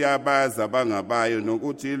inkosi yabaza bangabayo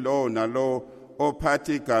nokuthi lo nalo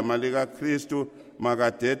ophatha igama lika Kristu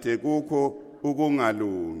makadede kukho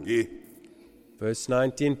ukungalungi. Verse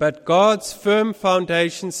 19, "But God's firm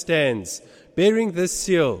foundation stands, bearing this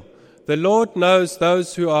seal. The Lord knows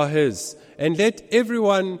those who are his, and let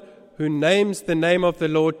everyone who names the name of the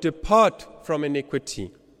Lord depart from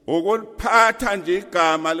iniquity." Ukuliphatha nje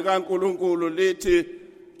igama likaNkulunkulu lithi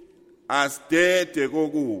asidede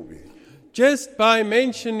kokubi. Just by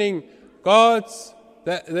mentioning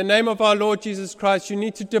the name of our Lord Jesus Christ, you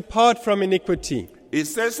need to depart from iniquity.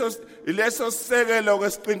 Ileso sekelo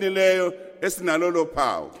kwesiqinileyo esinalolo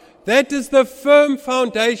phawu. That is the firm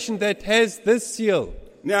foundation that has this seal.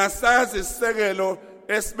 Niyasazi isekelo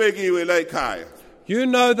esibekiwe la ekhaya. You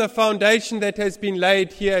know the foundation that has been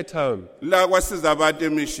laid here at home, La kwasiza abantu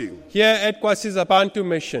emission. here at Kwasiza Bantu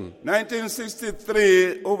Mission.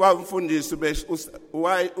 1963 uba umfundisi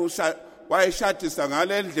wayeshadisa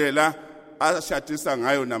ngale ndlela ashadisa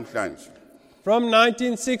ngayo namhlanje. From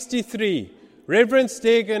 1963, Reverend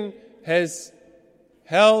Stegen has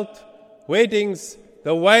held weddings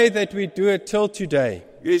the way that we do it till today.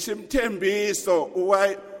 ngisho imthembiso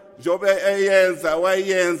njobe eyenza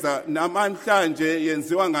wayenza namhlanje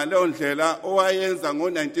yenziwa ngaleyo ndlela owayenza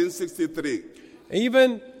ngo1963.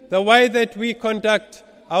 Even the way that we conduct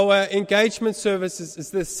our engagement services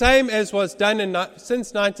is the same as was done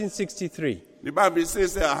since 1963.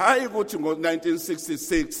 Nibambisise hayi ukuthi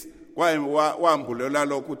ngo1966 wambulela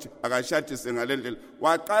lokho ukuthi akashadise ngalendlela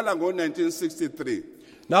waqala ngo1963.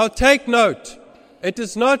 Now take note, it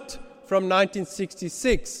is not from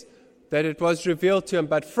 1966 that it was revealed to him,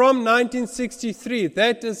 but from 1963,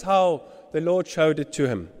 that is how the Lord showed it to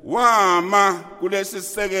him. Wama kulesi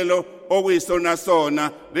sekelo okuyisona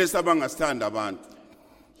sona lesabangasithanda abantu.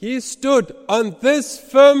 He stood on this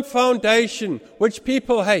firm foundation which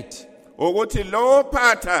people hate. Ukuthi lo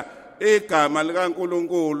phatha igama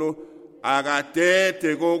likaNkuluNkulu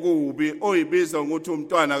akadede kokubi oyibiza ukuthi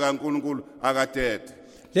umntwana kaNkuluNkulu akadede.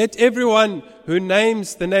 Let everyone who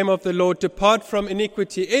names the name of the Lord depart from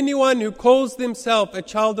iniquity. Anyone who calls themselves a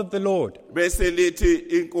child of the Lord. Bese lithi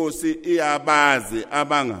inkosi iyabazi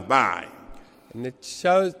abangabayi. And it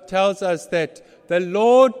tells us that the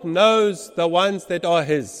Lord knows the ones that are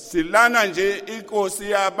His. Silana nje inkosi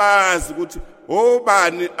iyabazi ukuthi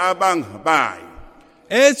obani abangabayi.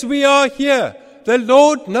 As we are here, the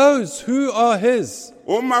Lord knows who are His.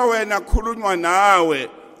 Uma wena khulunywa nawe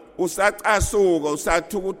usacasuka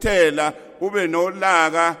usathukuthela ube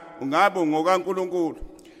nolaka ungabe ngokaNkuluNkulu.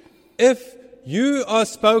 If you are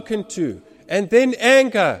spoken to and then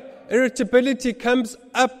anger, irritability comes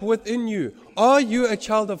up within you, are you a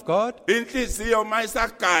child of God? Inhliziyo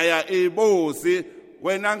mayisagaya ibuzi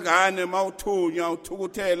wena ngane mawuthunya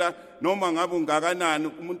uthukuthela noma ngabe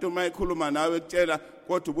ungakanani umuntu mayikhuluma nawe ekutshela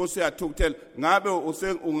kodwa ubusuyathukuthela ngabe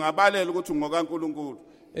ungabalela ukuthi ngokaNkuluNkulu.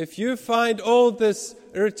 If you find all this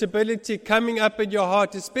irritability coming up in your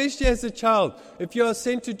heart, especially as a child, if you are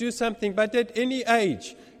sent to do something, but at any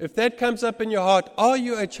age, if that comes up in your heart, are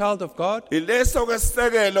you a child of God? And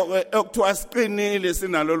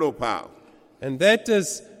that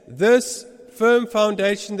is this firm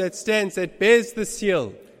foundation that stands, that bears the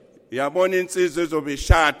seal. Yabona insizwe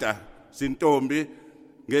izobishada sintombi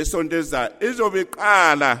ngesonto ezayo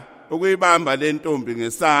izobiqala ukuyibamba le ntombi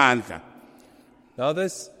ngesandla. Now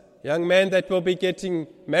this young man that will be getting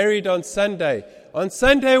married on Sunday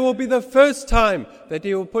will be the first time that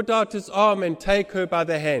he will put out his arm and take her by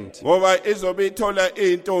the hand.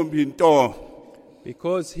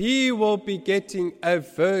 Because he will be getting a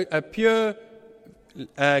pure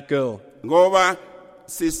girl. Ngoba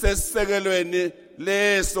sisesekelweni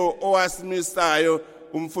leso owasimisayo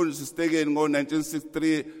umfundisi Stekeni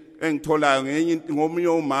ngo1963 engitholayo ngomunye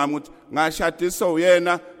umama uthi ngashadisa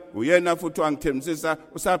uyena futhi wangithembisisa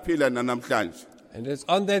usaphila namhlanje. And it's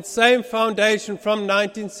on that same foundation from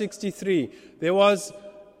 1963 there was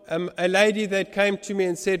a lady that came to me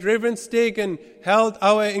and said, Reverend Stegen held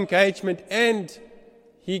our engagement and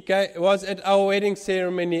he was at our wedding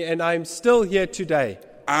ceremony and I'm still here today.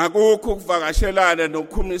 Akukho ukuvakashelana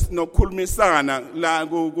nokukhulumisana la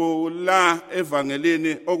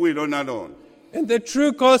evangelini okuyilona lona. In the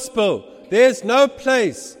true gospel, there's no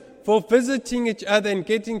place for visiting each other and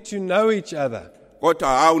getting to know each other. Kodwa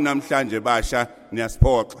hawu namhlanje basha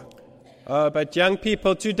niyasiphoxa. But young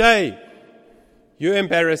people today, you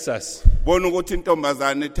embarrass us. Bona ukuthi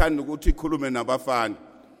intombazane ithanda ukuthi ikhulume nabafana.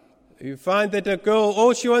 You find that a girl,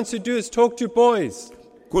 all she wants to do is talk to boys.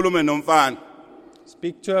 Khulume nomfana.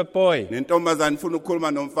 Speak to a boy. Nentombazane ifuna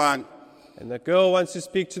ukukhuluma nomfana. And the girl wants to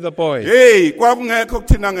speak to the boy. Hey, kwakungekho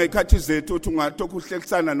kuthina ngekhathi zethu uthi ungathoka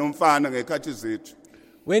uhlekisana nomfana ngekhathi zethu.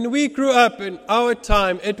 When we grew up in our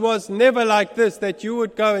time, it was never like this, that you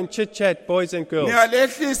would go and chit-chat, boys and girls.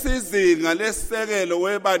 Niyalehlisa izinga lesekelo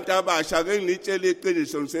webantu abasha ke ngitshela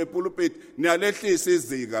iqiniso ngisepulpit niyalehlisa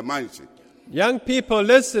izinga manje. Young people,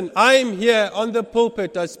 listen, I am here on the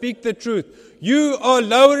pulpit, I speak the truth. You are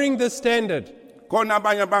lowering the standard. Khona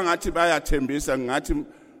abanye bangathi bayathembisa ngathi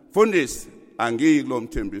mfundisi angiyi kulo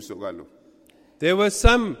mthembiso kalo. There were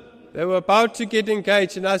some, they were about to get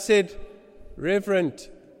engaged and I said, Reverend,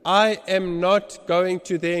 I am not going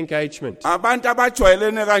to their engagement. Abantu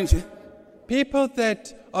abajwayelene kanje. People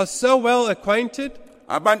that are so well acquainted,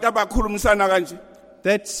 abantu abakhulumisana kanje,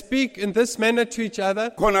 that speak in this manner to each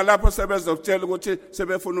other, khona lapho sebezokutshela ukuthi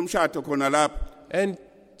sebefuna umshado khona lapho. And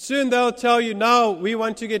soon they'll tell you, now we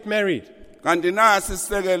want to get married. Kanti nasi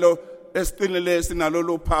isisekelo esiqinile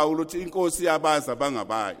sinalolu phawu ukuthi inkosi yabaza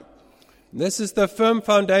bangabayo. This is the firm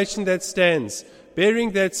foundation that stands,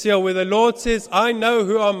 bearing that seal, where the Lord says, I know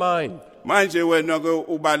who are mine. Manje wena ke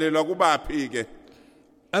ubalelwa kubaphi ke?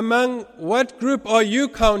 Among what group are you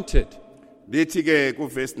counted? Lithi ke ku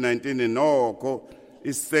verse 19 nokho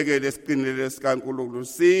isisekelo esiqinile sikaNkulunkulu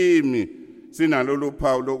simi sinalolu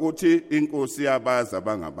phawu lokuthi inkosi yabazi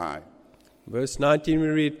abangabayo. Verse 19 we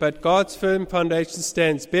read, "But God's firm foundation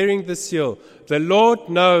stands, bearing the seal. The Lord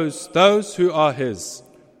knows those who are his."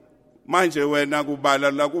 Manje wena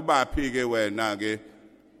kubala la kubaphi ke wena ke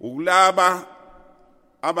ukulaba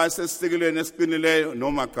abasesikelweni esiqinileyo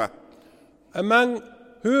noma cha? Among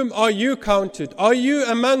whom are you counted? Are you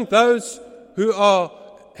among those who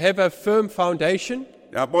have a firm foundation?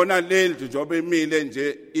 Yabona lendlu njobe emile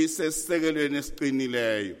nje isesikelweni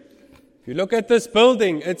esiqinileyo. If you look at this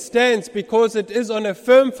building, it stands because it is on a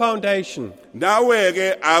firm foundation. Nawe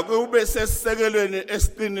ke akube sesikelweni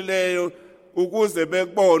esiqinileyo ukuze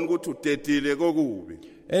bekubone ukuthi udedile kokubi.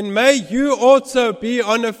 And may you also be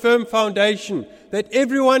on a firm foundation, that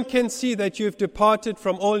everyone can see that you have departed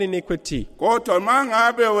from all iniquity. Kodwa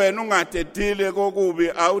mangabe wena ungadedile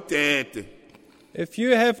kokubi awudede. If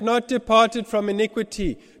you have not departed from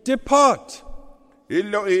iniquity, depart.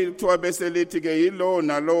 Ilo ithiwa bese lithi ke yilo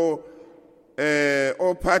nalo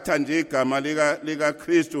ophatha nje igama lika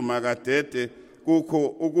Kristu makadede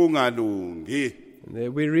kukho ukungalungi. And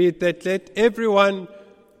there we read that let everyone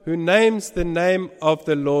who names the name of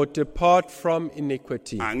the Lord depart from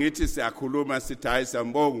iniquity. Angithi siyakhuluma sithi hayi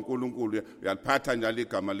siyambonga uNkulunkulu uyaliphatha njalo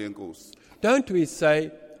igama lenkosi. Don't we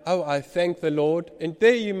say, "Oh, I thank the Lord," and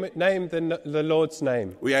there you name the Lord's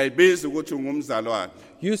name. Uyayibiza ukuthi ungumzalwane.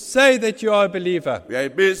 You say that you are a believer.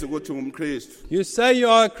 Uyayibiza ukuthi ungumKristu. You say you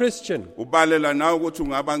are a Christian. Ubalela nawe ukuthi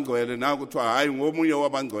ungabangcwele nawe ukuthi hayi ngomunye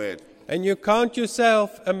wabangcwele. And you count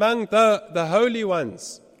yourself among the holy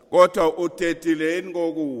ones. Kodwa udedile yini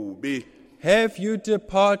kokubi? Have you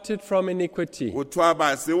departed from iniquity? Kuthiwa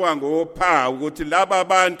baziwa ngophawu ukuthi laba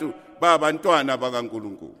abantu babantwana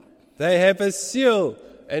bakaNkulunkulu. They have a seal,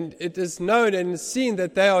 and it is known and seen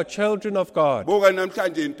that they are children of God. Buka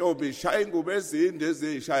namhlanje intombi ishaya ingubo ezinde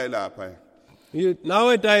ezishaye lapha.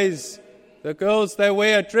 Nowadays, the girls, they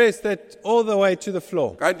wear a dress that all the way to the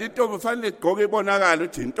floor. Kanti intombi fanele igqoke ibonakala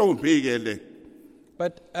ukuthi intombi ke le.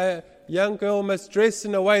 But a young girl must dress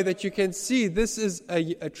in a way that you can see this is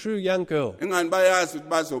a true young girl. Ingani bayazi ukuthi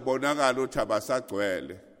bazobonakala ukuthi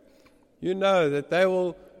abasagcwele. You know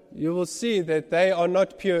that you will see that they are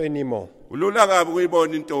not pure anymore. Ulula kabi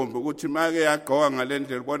ukuyibona intombi ukuthi make yagqoka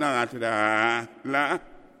ngalendlela ubona ngathi la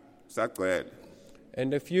sagcwele.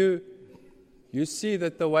 And if you see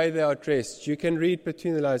that the way they are dressed, you can read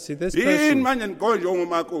between the lines. See this Yini person. manje ngigonje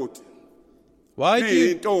ngumakoti. Why do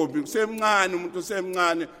you, Intombi kusemncane umuntu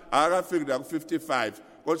usemncane akafiki la ku55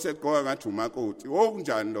 kodwa segqoka ngathi umakoti.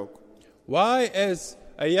 Okunjani lokho? why as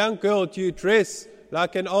a young girl do you dress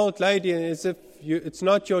like an old lady and as if it's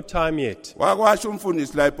not your time yet? Wakwasho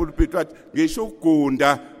umfundisi la epulpit wathi ngisho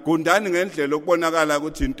gundani ngendlela okubonakala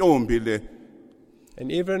ukuthi intombi le. And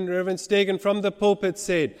even Reverend Stegen from the pulpit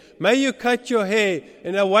said, may you cut your hair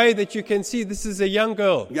in a way that you can see this is a young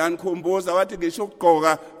girl. Ngiyanikhumbuza wathi ngisho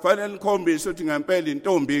ukugqoka fanele nikhombise ukuthi ngempela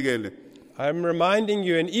intombi ke le. I'm reminding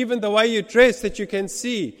you, and even the way you dress, that you can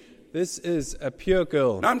see this is a pure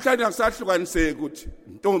girl. Namhlanje akusahlukaniseki ukuthi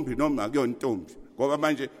intombi noma akuyona intombi ngoba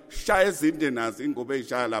manje shaya ezinde nazo ingobe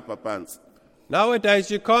ezishaya lapha phansi. Nowadays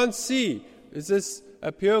you can't see, is this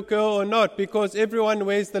a pure girl or not, because everyone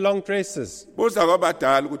wears the long dresses. Buza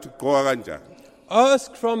kwabadala ukuthi ugqoka kanjani.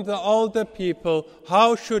 Ask from the older people,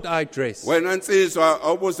 how should I dress? Wena nsizwa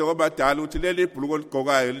awubuze kwabadala ukuthi leli ibhuluko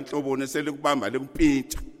ligqokayo lenhlobone selikubamba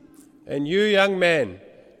lekupintsha. And you, young man,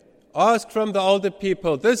 ask from the older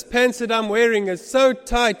people, this pants that I'm wearing is so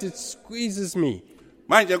tight it squeezes me.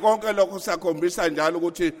 Manje konke lokho sakhombisa njalo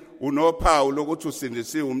ukuthi unophawu lokuthi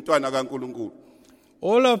usindisiwe umntwana kaNkulunkulu.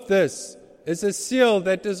 All of this is a seal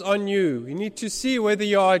that is on you. You need to see whether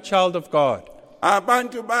you are a child of God.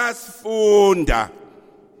 Abantu basifunda.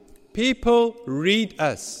 People read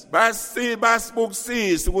us.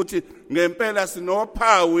 Basibukisisa ukuthi ngempela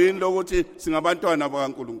sinophawu yini lokuthi singabantwana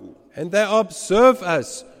bakaNkulunkulu. And they observe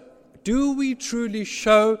us. Do we truly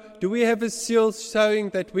show, do we have a seal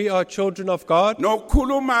showing that we are children of God?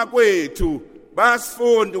 Nokukhuluma kwethu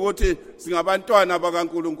basifunda ukuthi singabantwana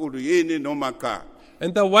bakaNkulunkulu yini noma cha.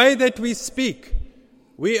 And the way that we speak,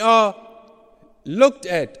 we are looked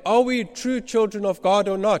at. Are we true children of God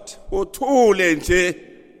or not? Uthule nje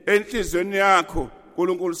enhlizweni yakho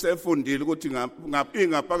uNkulunkulu sefundile ukuthi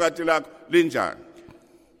ngaphinga phakathi lakho linjani.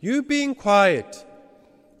 You being quiet,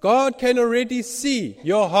 God can already see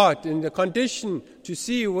your heart in the condition to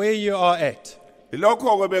see where you are at.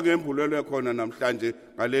 Lokho kwebengembulelwe khona namhlanje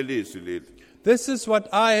ngalelizwi leli. This is what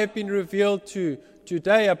I have been revealed to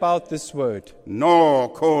today about this word.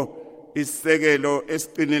 Nokho isekelo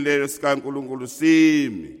esiqinileyo sikaNkulunkulu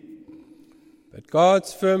simi. But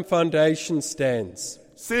God's firm foundation stands.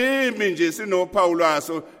 Simi nje sinophawu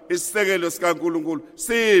lwaso isisekelo sikaNkulunkulu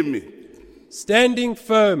simi. Standing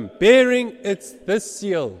firm, bearing this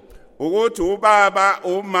seal. Ukuthi ubaba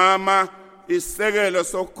umama isisekelo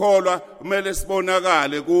sokukholwa kumele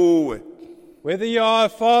sibonakale kuwe. Whether you are a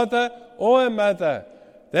father or a mother,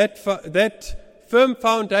 that firm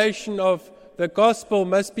foundation of the gospel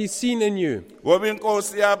must be seen in you. Ngoba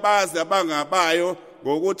inkosi yabazi abangabayo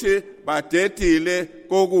ngokuthi badedile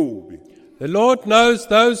kokubi. The Lord knows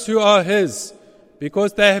those who are his,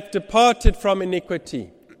 because they have departed from iniquity.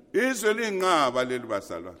 Izwe lingqaba leli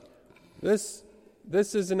basalwa.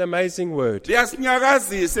 This is an amazing word.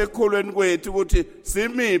 Liyasinyakazisa ekholweni kwethu ukuthi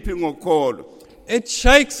simiphi ngokholwa. It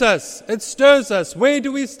shakes us, it stirs us. Where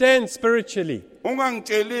do we stand spiritually?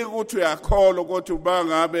 Ungangitsheli ukuthi uyakholwa ukuthi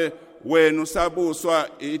bangabe wena usabuswa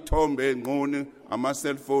ithombe engqoni ama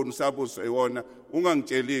cellphone usabuswa iwona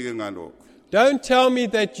ungangitsheli ke ngalokho. Don't tell me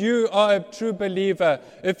that you are a true believer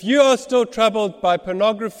if you are still troubled by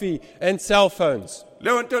pornography and cell phones.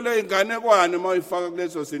 Leyo nto le inganekwane mayifaka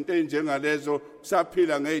kulezo zinto ezinjengalezo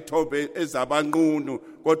usaphila ngezithombe ezabanqunu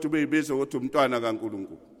kodwa ubeyibiza ukuthi umntwana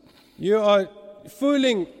kaNkulunkulu. You are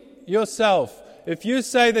fooling yourself if you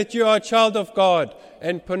say that you are a child of God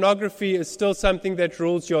and pornography is still something that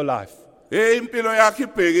rules your life. Hey impilo yakho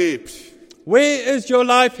ibhekephi? Where is your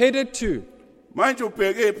life headed to? Manje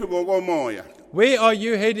ubhekephi ngokomoya? Where are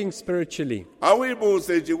you heading spiritually?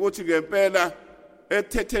 Awuyibuze nje ukuthi ngempela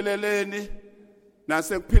ekuthetheleleni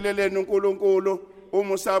nasekuphileleni uNkulunkulu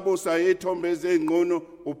uma usabusa izithombe ezengqono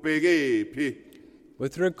ubhekephi?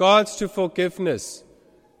 With regards to forgiveness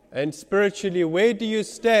and spiritually, where do you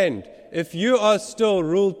stand if you are still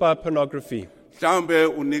ruled by pornography? Mhlambe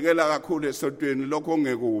unikela kakhulu esontweni lokho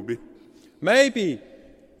ngekubi. Maybe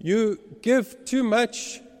you give too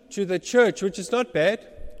much to the church, which is not bad,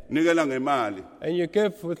 Nikela ngemali. and you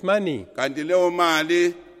give with money. Kanti leyo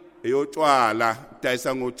mali eyotshwala,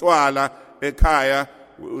 dayisa ngotshwala ekhaya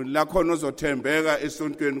la khona uzothembeka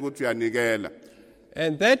esontweni ukuthi uyanikela.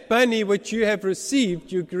 And that money which you have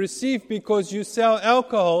received, you receive because you sell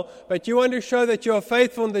alcohol, but you want to show that you are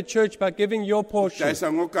faithful in the church by giving your portion.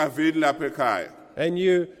 Dayisa ngokavini lapha ekhaya. And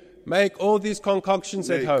you make all these concoctions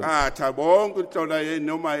at home. Nekhatha bonke inhlola yini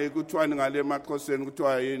noma ekuthiwani ngale emaXhoseni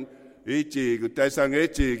kuthiwa yini ijiki udayisa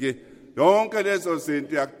ngejiki yonke lezo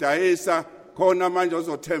zinto yakudayisa khona manje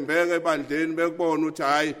uzothembeka ebandleni bekubona ukuthi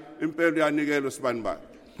hayi impela uyanikela sibani bani.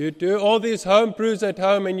 You do all these home brews at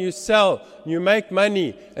home and you sell, you make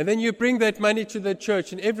money, and then you bring that money to the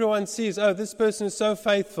church and everyone sees, oh, this person is so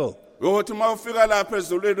faithful. Ukuthi mawufika lapha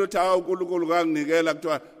ezulwini uthi hawu uNkulunkulu kanginikela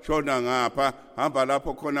kuthiwa shona ngapha hamba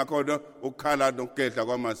lapho khona ukukhala nokugedla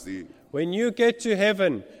kwamazinyo. When you get to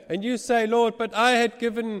heaven and you say, Lord, but I had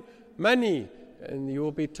given money, and you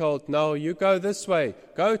will be told, no, you go this way.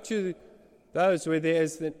 Go to those where there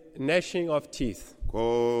is the gnashing of teeth.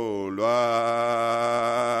 Kholwa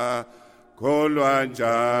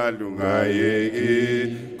njalo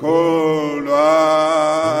ungayeki kholwa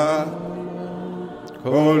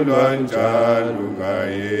njalo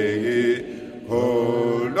ungayeki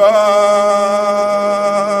kholwa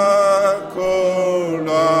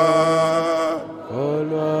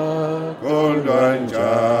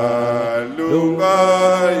njalo ungayeki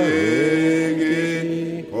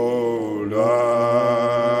kholwa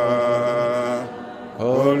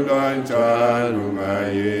njalo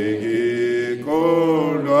ungayeki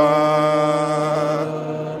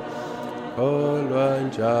kholwa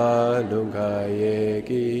njalo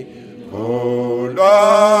ungayeki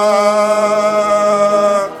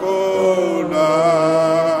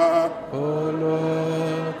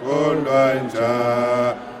kholwa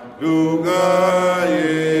njalo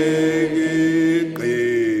ungayeki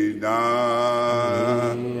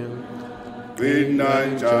qina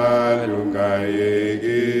njalo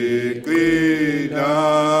ungayeki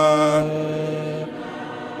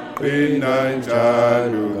qina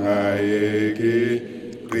njalo ungayeki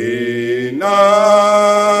qina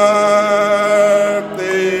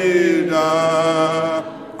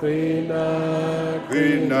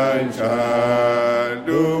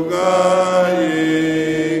njalo ungayeki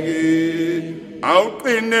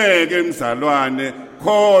awuqineke mzalwane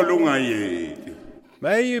khola ungayeki.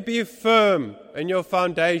 May you be firm in your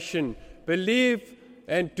foundation. Believe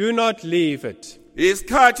and do not leave it.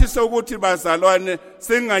 Isikhathi sokuthi bazalwane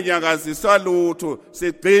singanyakaziswa lutho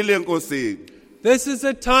sigcile enkosini. This is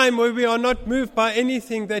a time where we are not moved by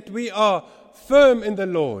anything, that we are firm in the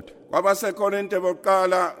Lord. Kwabasekorinte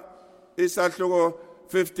bokuqala isahluko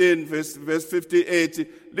 15 verse 58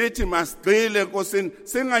 lithi masigcile enkosini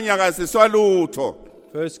singanyakaziswa lutho.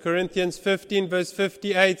 1 Corinthians 15 verse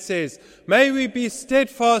 58 says, "May we be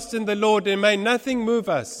steadfast in the Lord and may nothing move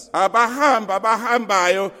us."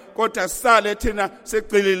 abahambayo kodwa sale thina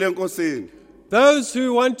seqilile enkosini. Those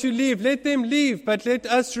who want to leave, let them leave, but let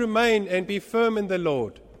us remain and be firm in the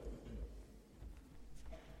Lord.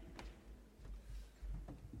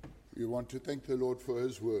 We want to thank the Lord for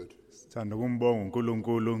His word. Sithanda ukumbonga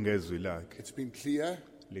uNkulunkulu ngezwi lakhe. It's been clear.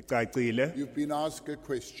 Licacile, You've been asked a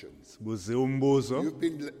question. sibuze umbuzo.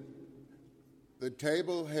 The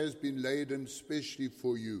table has been laden specially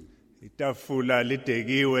for you. Itafula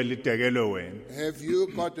lidekiwe lidekelwe wena. Have you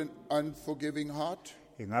got an unforgiving heart?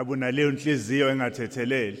 Ingabe unaleyo nhliziyo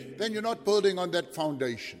engathetheleli. Then you're not building on that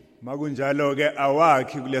foundation. Makunjalo ke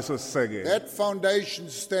awakhi kuleso sisekelo. That foundation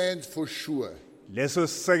stands for sure. Leso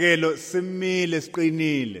sisekelo simile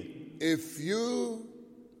siqinile. If you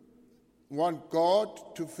want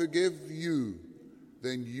God to forgive you,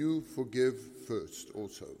 then you forgive first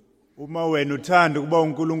also. Uma wena uthanda ukuba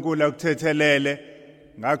uNkulunkulu akuthethelele,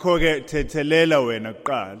 ngakho ke thethelela wena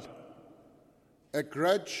kuqala. A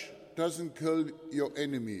grudge doesn't kill your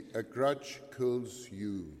enemy. A grudge kills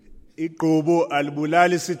you. Iqubu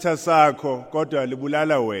alibulali isitha sakho, kodwa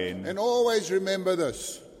libulala wena. And always remember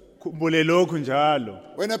this. Khumbule lokhu njalo.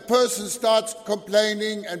 When a person starts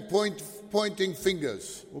complaining and pointing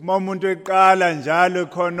fingers, Uma umuntu eqala njalo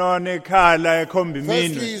ekhonona ekhala ekhomba firstly,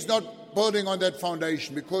 iminwe. he's not building on that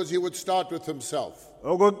foundation because he would start with himself.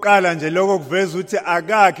 Okokuqala nje lokho kuveza ukuthi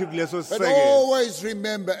akakhi kuleso But sisekelo. always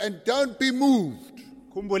remember and don't be moved.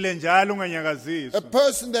 Khumbule njalo A unganyakaziswa.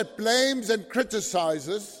 person that blames and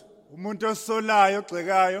criticizes, Umuntu osolayo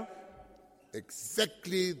ogxekayo,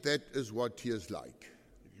 exactly that is what he is like.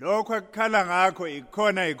 lokho akukhala ngakho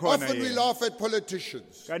ikhona Often we yena. laugh at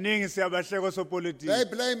politicians. Kaningi siyabahleka They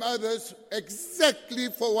osopolitiki. blame others exactly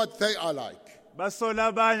for what they are like.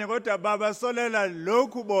 Basola abanye kodwa babasolela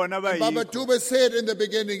lokhu bona Baba abayikho. Dube said in the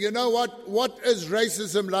beginning, you know what? What is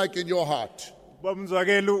racism like in your heart?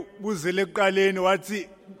 Bamzwakela ubuzile ekuqaleni wathi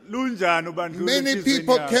lunjani ubandlululo Many enhliziyweni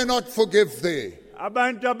people yakho. cannot forgive there.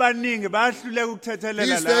 Abantu abaningi bayahluleka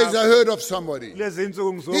ukuthethelela These days I lapho. heard of somebody. Lezi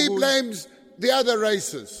insuku He ngizokuthi blames the other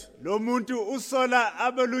races. lo muntu usola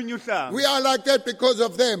abelunye uhlanga. We are like that because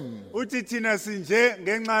of them. Uthi thina sinje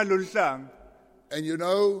ngenxa yalolu hlanga. And you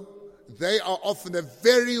know, they are often the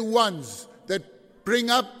very ones that bring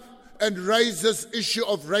up and raise this issue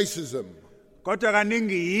of racism. Kodwa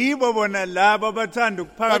kaningi yibo bona labo abathanda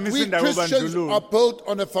But ukuphakamisa we indaba Christians are yobandlululo. built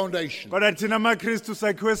on a foundation. Kodwa thina amaKristu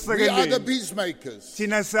sakhiwe We are the esisekelweni. peacemakers.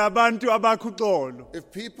 Thina siyabantu abakha uxolo.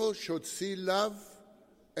 If people should see love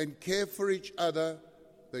and care for each other,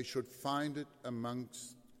 they should find it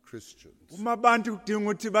amongst Christians. Uma abantu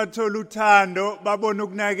kudinga ukuthi bathole uthando, babone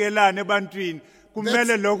ukunakelana ebantwini,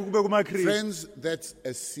 kumele lokho kube kumaKristu. Friends, that's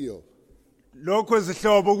a seal. Lokho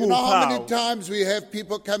izihlobo You know how many kuwuphawu. times we have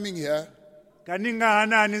people coming here? Kaningi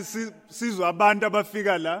kangakanani sizwa abantu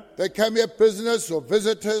abafika la, They come here, business or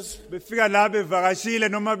visitors, befika la bevakashile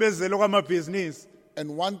noma bezele kwamabhizinisi.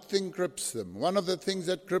 and one thing grips them. One of the things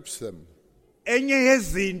that grips them, Enye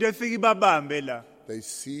yezinto efika ibabambe la, they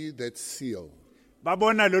see that seal.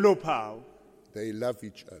 babona lolo phawu. They love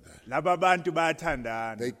each other. Laba bantu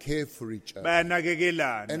bayathandana, They care for each other.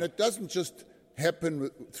 bayanakekelana. And it doesn't just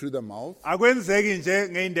happen through the mouth, Akwenzeki nje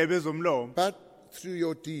ngeindebe zomlomo, but through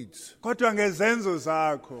your deeds. kodwa ngezenzo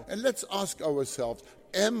zakho. And let's ask ourselves,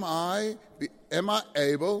 am I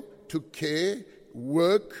able to care,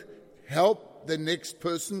 work, help the next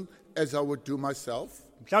person as I would do myself?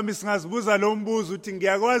 Mhlawumbe singazibuza lo mbuzo uthi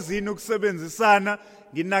ngiyakwazi yini ukusebenzisana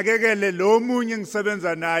nginakekele lo munye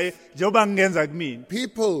ngisebenza naye njengoba ngingenza kumina.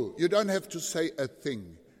 People, you don't have to say a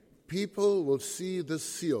thing. People will see the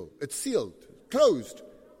seal. It's sealed, closed.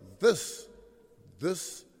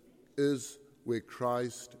 This is where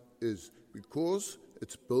Christ is, because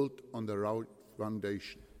it's built on the right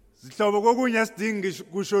foundation. Sihlobo kokunye asidingi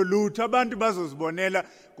kusho lutho, abantu bazozibonela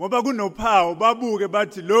ngoba kunophawu babuke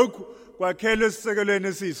bathi lokhu kwakhelwe esisekelweni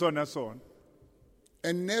esiyisona sona.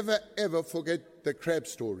 And never ever forget the crab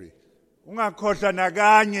story. Ungakhohlwa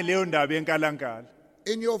nakanye leyo ndaba yenkalankala.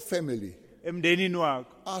 In your family, Emndenini wakho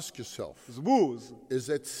ask yourself, zibuze, is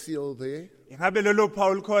that seal there? ingabe lelo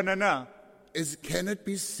phawu likhona na? Can it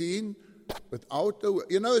be seen without the...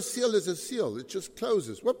 You know, a seal is a seal. It just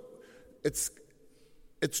closes. Whoop.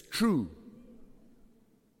 It's true.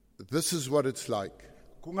 This is what it's like.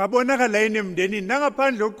 Kungabonakala yini emndenini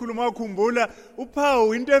nangaphandle kokukhuluma ukukhumbula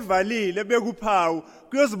uphawu into evalile bekuphawu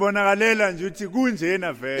kuyozibonakalela nje ukuthi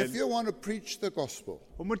kunjena If vele. you want to preach the gospel,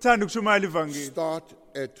 Uma uthanda ukushumayela ivangeli, start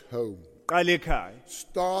at home. qala ekhaya.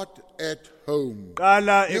 Start at home.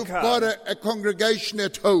 Qala You've got ekhaya. a congregation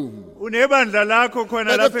at home. Unebandla lakho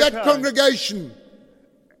khona But if lapha that ekhaya. congregation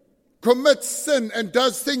commits sin and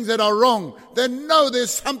does things that are wrong, then know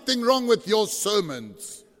there's something wrong with your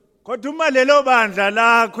sermons. Kodwa uma lelo bandla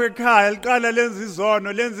lakho ekhaya liqala lenza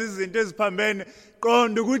izono, lenza izinto eziphambene,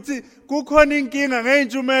 qonda ukuthi kukhona inkinga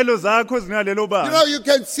ngeintsumelo zakho zingalelo You bandla. know, you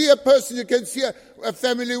can see a person, you can see a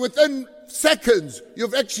family within seconds.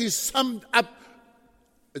 You've actually summed up.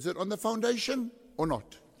 Is it on the foundation or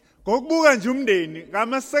not? Ngokubuka nje umndeni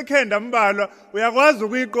ngamasekhenda ambalwa uyakwazi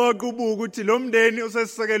ukuyiqoqa ubuka ukuthi lo mndeni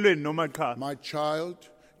usesisekelweni noma cha. My child,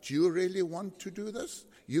 do you really want to do this?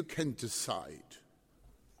 You can decide.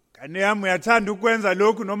 Kane yami uyathanda ukwenza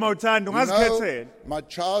lokhu noma uthanda You know, ungazikhethela. my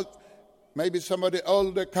child, maybe somebody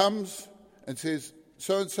older comes and says,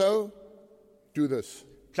 so-and-so, do this.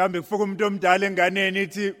 Mhlambe kufuka umuntu omdala enganeni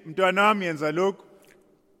ithi mntwana wami yenza lokhu.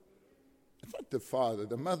 It's not the father,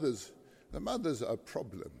 the mothers are a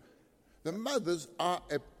problem. The mothers are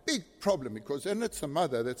a big problem because then it's the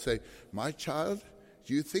mother that say, my child,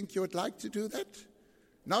 do you think you would like to do that?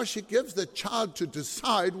 Now she gives the child to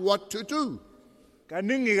decide what to do.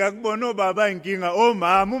 Kaningi kakubona obaba inkinga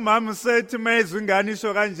omama umama usethi mezwe ingane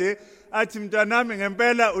isho kanje athi mntanami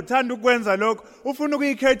ngempela uthanda ukwenza lokho ufuna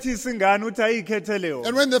ukuyikhethisa ingane uthi ayikhethele yona.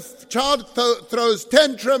 And when the child throws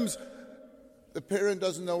tantrums, the parent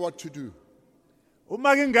doesn't know what to do.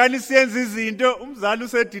 Uma ke ingane isiyenza izinto umzali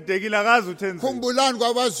usedidekile akazi uthenzeni. Khumbulani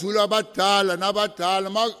kwabaZulu abadala nabadala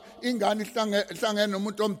ma ingane ihlangene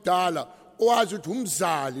nomuntu omdala owazi ukuthi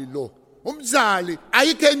umzali lo. Umzali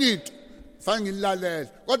ayikho enye into. Fanele ngilalela.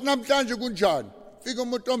 Kodwa namhlanje kunjani? Fika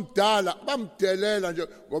umuntu omdala bamdelela nje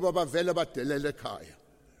ngoba bavele badelele ekhaya.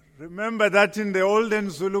 Remember that in the olden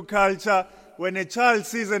Zulu culture, when a child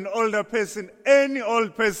sees an older person, any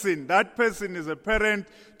old person, that person is a parent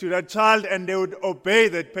to that child and they would obey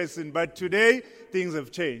that person. But today, things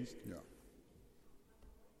have changed. Yeah.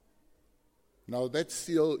 Now that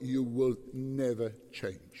seal you will never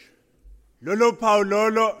change. Lolo phawu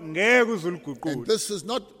lolo ngeke uze And uliguqule. this is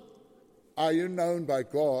not, are you known by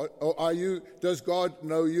God or does God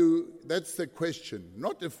know you? That's the question.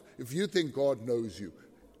 Not if you think God knows you.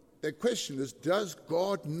 The question is, does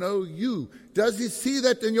God know you? Does he see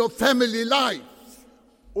that in your family life?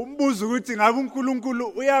 Umbuzo ukuthi ngabe uNkulunkulu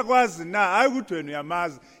uyakwazi na hayi ukuthi wena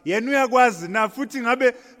uyamazi yena uyakwazi na futhi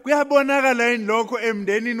ngabe kuyabonakala yini lokho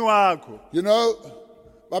emndenini wakho. You know,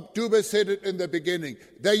 Abdube said it in the beginning.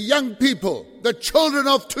 The young people, the children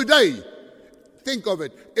of today, think of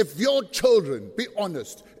it. If your children, be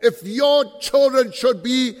honest, if your children should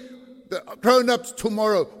be the grown-ups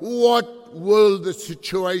tomorrow, what will the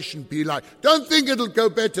situation be like? Don't think it'll go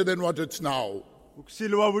better than what it's now.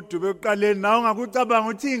 Ukushilo wabuDube ekuqaleni nawe ungakucabanga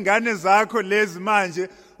ukuthi ingane zakho lezi manje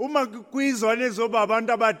uma kuyizona ezoba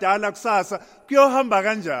abantu abadala kusasa kuyohamba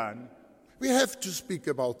kanjani. We have to speak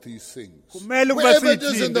about these things. Kumele ukuba Wherever it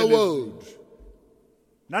is in siyithinte the lezi world.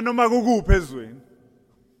 nanoma kukuphi ezweni.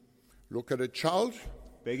 Look at a child,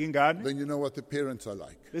 Bheka ingane then you know what the parents are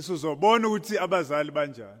like. bese uzobona ukuthi abazali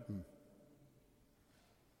banjani.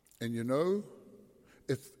 And you know,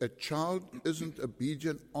 if a child isn't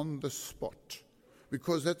obedient on the spot,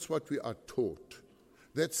 because that's what we are taught,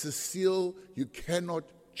 that's a seal you cannot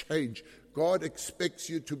change. God expects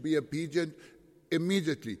you to be obedient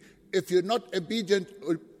immediately. If you're not obedient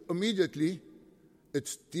immediately,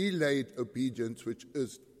 it's delayed obedience, which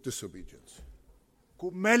is disobedience.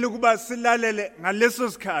 Kumele kuba silalele ngaleso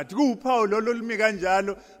sikhathi kuwuphawu lolo limi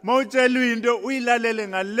kanjalo mawutshelwe into uyilalele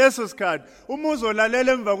ngaleso sikhathi uma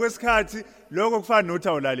uzolalela emva kwesikhathi lokho kufana nothi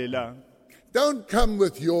awulalelanga. Don't come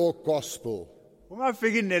with your gospel.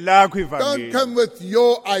 Ungafiki nelakho Don't ivangeli. come with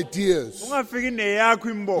your ideas. Ungafiki neyakho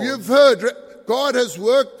imbono. You've heard God has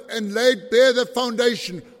worked and laid bare the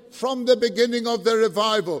foundation from the beginning of the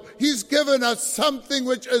revival. He's given us something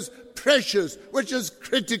which is precious, which is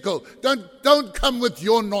critical. Don't come with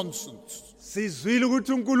your nonsense. Sizwile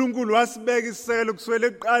ukuthi uNkulunkulu wasibeka isisekelo kuswele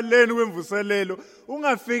ekuqaleni kwemvuselelo.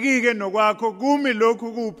 Ungafiki ke nokwakho kumi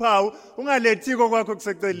lokhu kuwuphawu, ungalethiko kwakho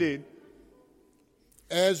kuseceleni.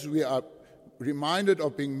 As we are reminded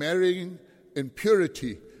of being married in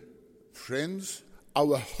purity, friends,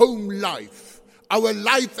 our home life, our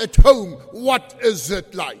life at home, what is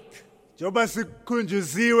it like? Njoba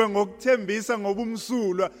sikhunjuziwe ngokuthembisa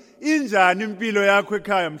ngobumsulwa, injani impilo yakho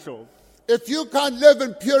ekhaya mhlobo? If you can't live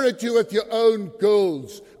in purity with your own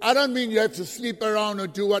girls, I don't mean you have to sleep around or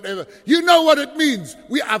do whatever. You know what it means.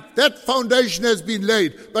 That foundation has been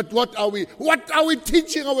laid. But what are we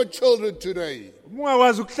teaching our children today?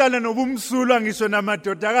 ungakwazi ukuhlala nobumsulwa ngisho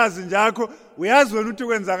namadodakazi njakho uyazi wena ukuthi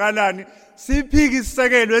kwenzakalani siphiki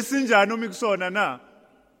isisekelo esinjani uma ikusona na.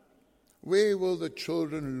 Where will the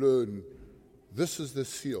children learn this is the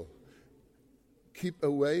seal? Keep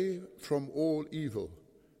away from all evil.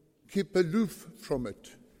 Keep aloof from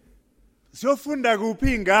it. Siyofunda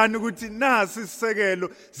kuphi ingane ukuthi nasi isisekelo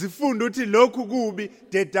zifunda ukuthi lokhu kubi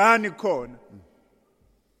dedani khona.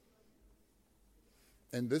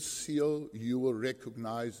 And this seal you will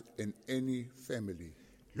recognize in any family.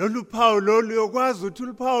 Lolu phawu lolu yokwazi ukuthi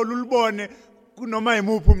uluphawu lulubone kunoma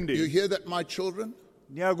imuphi umndeni. You hear that, my children?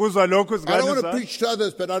 Niyakuzwa lokho I don't want to zingane preach to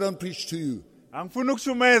others, but I don't preach to you. angifuna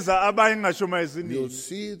ukushumeza abanye ngashumayezi You'll nini.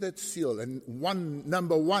 see that seal, and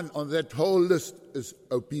number one on that whole list is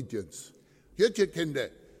obedience. Hört ihr Kinder?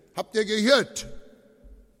 Habt ihr gehört?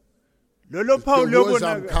 Lolu phawu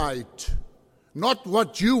lobonakala. Gehorsamkeit. Not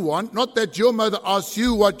what you want, not that your mother asks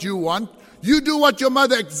you what you want. You do what your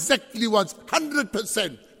mother exactly wants,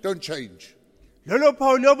 100%. Don't change. Lolo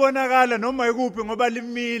phawu lobonakala noma ikuphi ngoba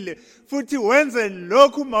limile futhi wenze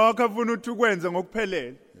lokhu mawakho afuna ukuthi ukwenze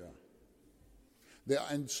ngokuphelele.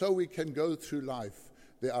 And so we can go through life.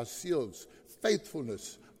 There are seals.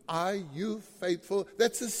 Faithfulness. Are you faithful?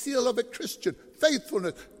 That's a seal of a Christian.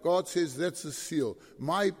 Faithfulness. God says that's a seal.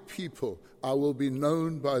 My people, I will be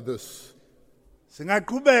known by this.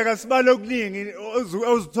 Singaqhubeka sibale okuningi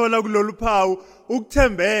ozithola kulolu phawu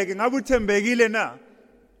ukuthembeke ngabe uthembekile na.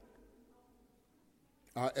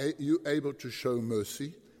 Are you able to show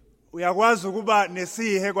mercy Uyakwazi ukuba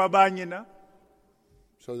nesihe kwabanye na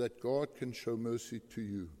so that God can show mercy to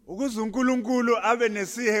you? ukuze uNkulunkulu abe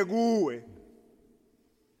nesihe kuwe.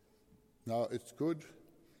 Now, it's good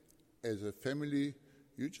as a family,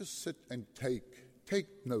 you just sit and take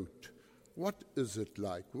note. What is it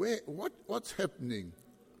like? What's happening?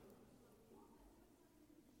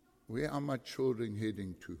 Where are my children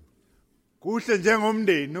heading to? Kuhle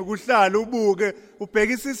njengomndeni ukuhlala ubuke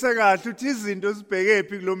ubhekisise kahle ukuthi izinto zibheke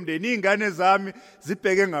phi kulomndeni izingane zami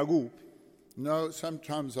zibheke ngakuphi. No,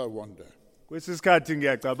 sometimes I wonder. Kwesisikhathi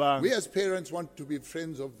ngiyacabanga. We as parents want to be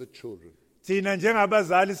friends of the children. Thina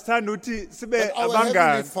njengabazali sithanda ukuthi sibe But our Heavenly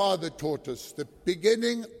abangani. Father taught us the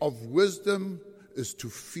beginning of wisdom is to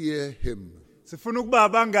fear Him. Sifuna ukuba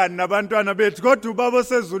abangani nabantwana bethu kodwa ubaba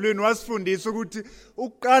osezulwini wasifundisa ukuthi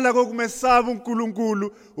ukuqala kokumesaba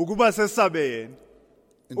uNkulunkulu ukuba sesabe yena.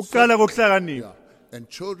 Ukuqala kokuhlakanipha. Yeah. And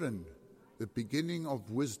children, the beginning of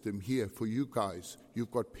wisdom here for you guys,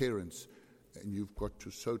 you've got parents and you've got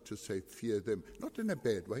to, so to say, fear them. Not in a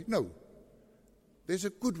bad way, no. There's a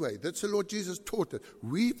good way. That's the Lord Jesus taught us.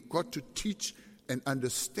 We've got to teach and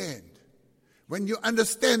understand. When you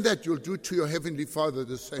understand that, you'll do to your Heavenly Father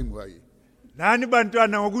the same way. Nani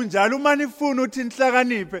bantwana ngokunjalo uma nifuna ukuthi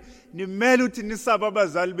nihlakaniphe nimele ukuthi nisaba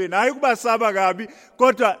abazali benu hayi kubasaba kabi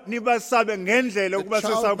kodwa nibasabe ngendlela The ukuba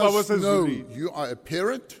child sesaba must know bosezulwini. you are a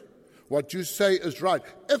parent. What you say is right.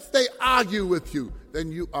 If they argue with you,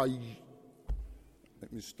 then you are...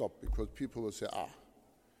 Let me stop because people will say,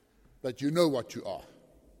 but you know what you are.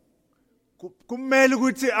 Kumele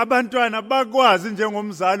ukuthi abantwana bakwazi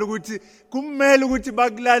njengomzali ukuthi kumele ukuthi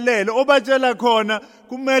bakulalele obatshela khona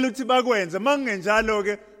kumele ukuthi bakwenze mangenjalo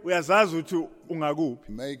ke uyazazi ukuthi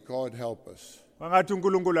ungakuphi. May God help us Bangathi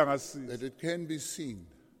uNkulunkulu angasiza. that it can be seen.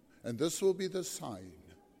 And this will be the sign.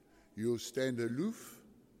 You'll stand aloof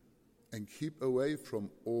and keep away from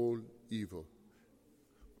all evil.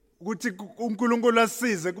 Ukuthi uNkulunkulu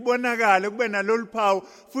asize kubonakale kube nalolu phawu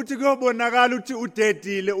futhi kuyobonakala ukuthi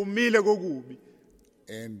udedile umile kokubi.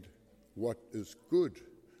 And what is good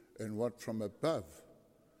and what from above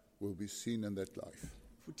will be seen in that life.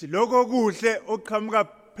 Futhi lokho kuhle okuqhamuka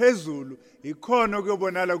phezulu ikhona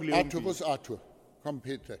kuyobonala kuleyo Arthur, mpilo. was Arthur? Komm,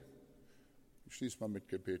 Peter. Schließ mal mit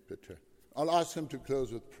Gebet, bitte. I'll ask him to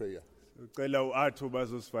close with prayer. Ucela uArthur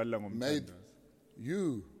bazosivalela May ngomthandazo.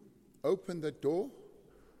 you open the door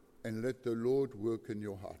and let the Lord work in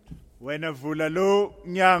your heart. Wena vula lo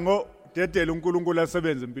nyango dedela uNkulunkulu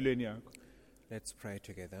asebenze empilweni yakho. Let's pray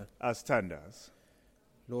together. Asithandaze.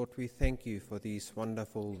 Lord, we thank you for these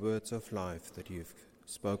wonderful words of life that you've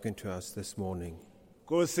spoken to us this morning.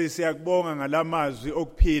 Nkosi siyakubonga ngalamazwi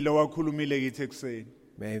okuphila wakhulumile kithi ekseni.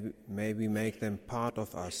 May we make them part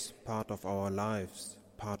of us, part of our lives,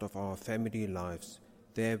 part of our family lives,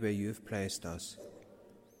 there where you've placed us.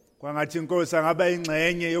 Kwangathi inkosi angaba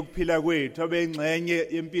ingxenye yokuphila kwethu, abe ingxenye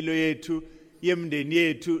yempilo yethu, yemndeni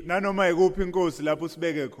yethu, nanoma ikuphi inkosi lapho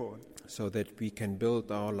sibeke khona. So that we can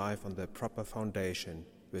build our life on the proper foundation,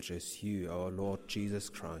 which is you, our Lord Jesus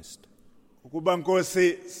Christ. ukuba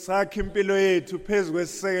Nkosi sakhe impilo yethu phezu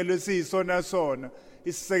kwesisekelo esiyisona sona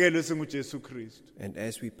isisekelo esinguJesu Kristu. And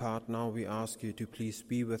as we part now, we ask you to please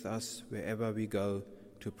be with us wherever we go,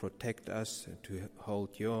 to protect us and to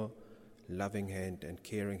hold your loving hand and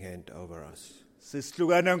caring hand over us.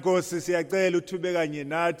 Sisihlukana Nkosi siyacela uthube kanye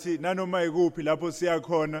nathi nanoma ikuphi lapho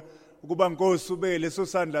siyakhona ukuba Nkosi ubeke leso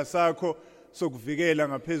sandla sakho sokuvikela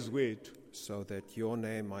ngaphezulu kwethu. So that your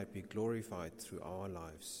name might be glorified through our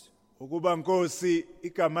lives. Ukuba Nkosi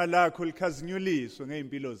igama lakho likhazinyuliswe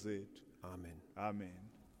ngeimpilo zethu. Amen. Amen.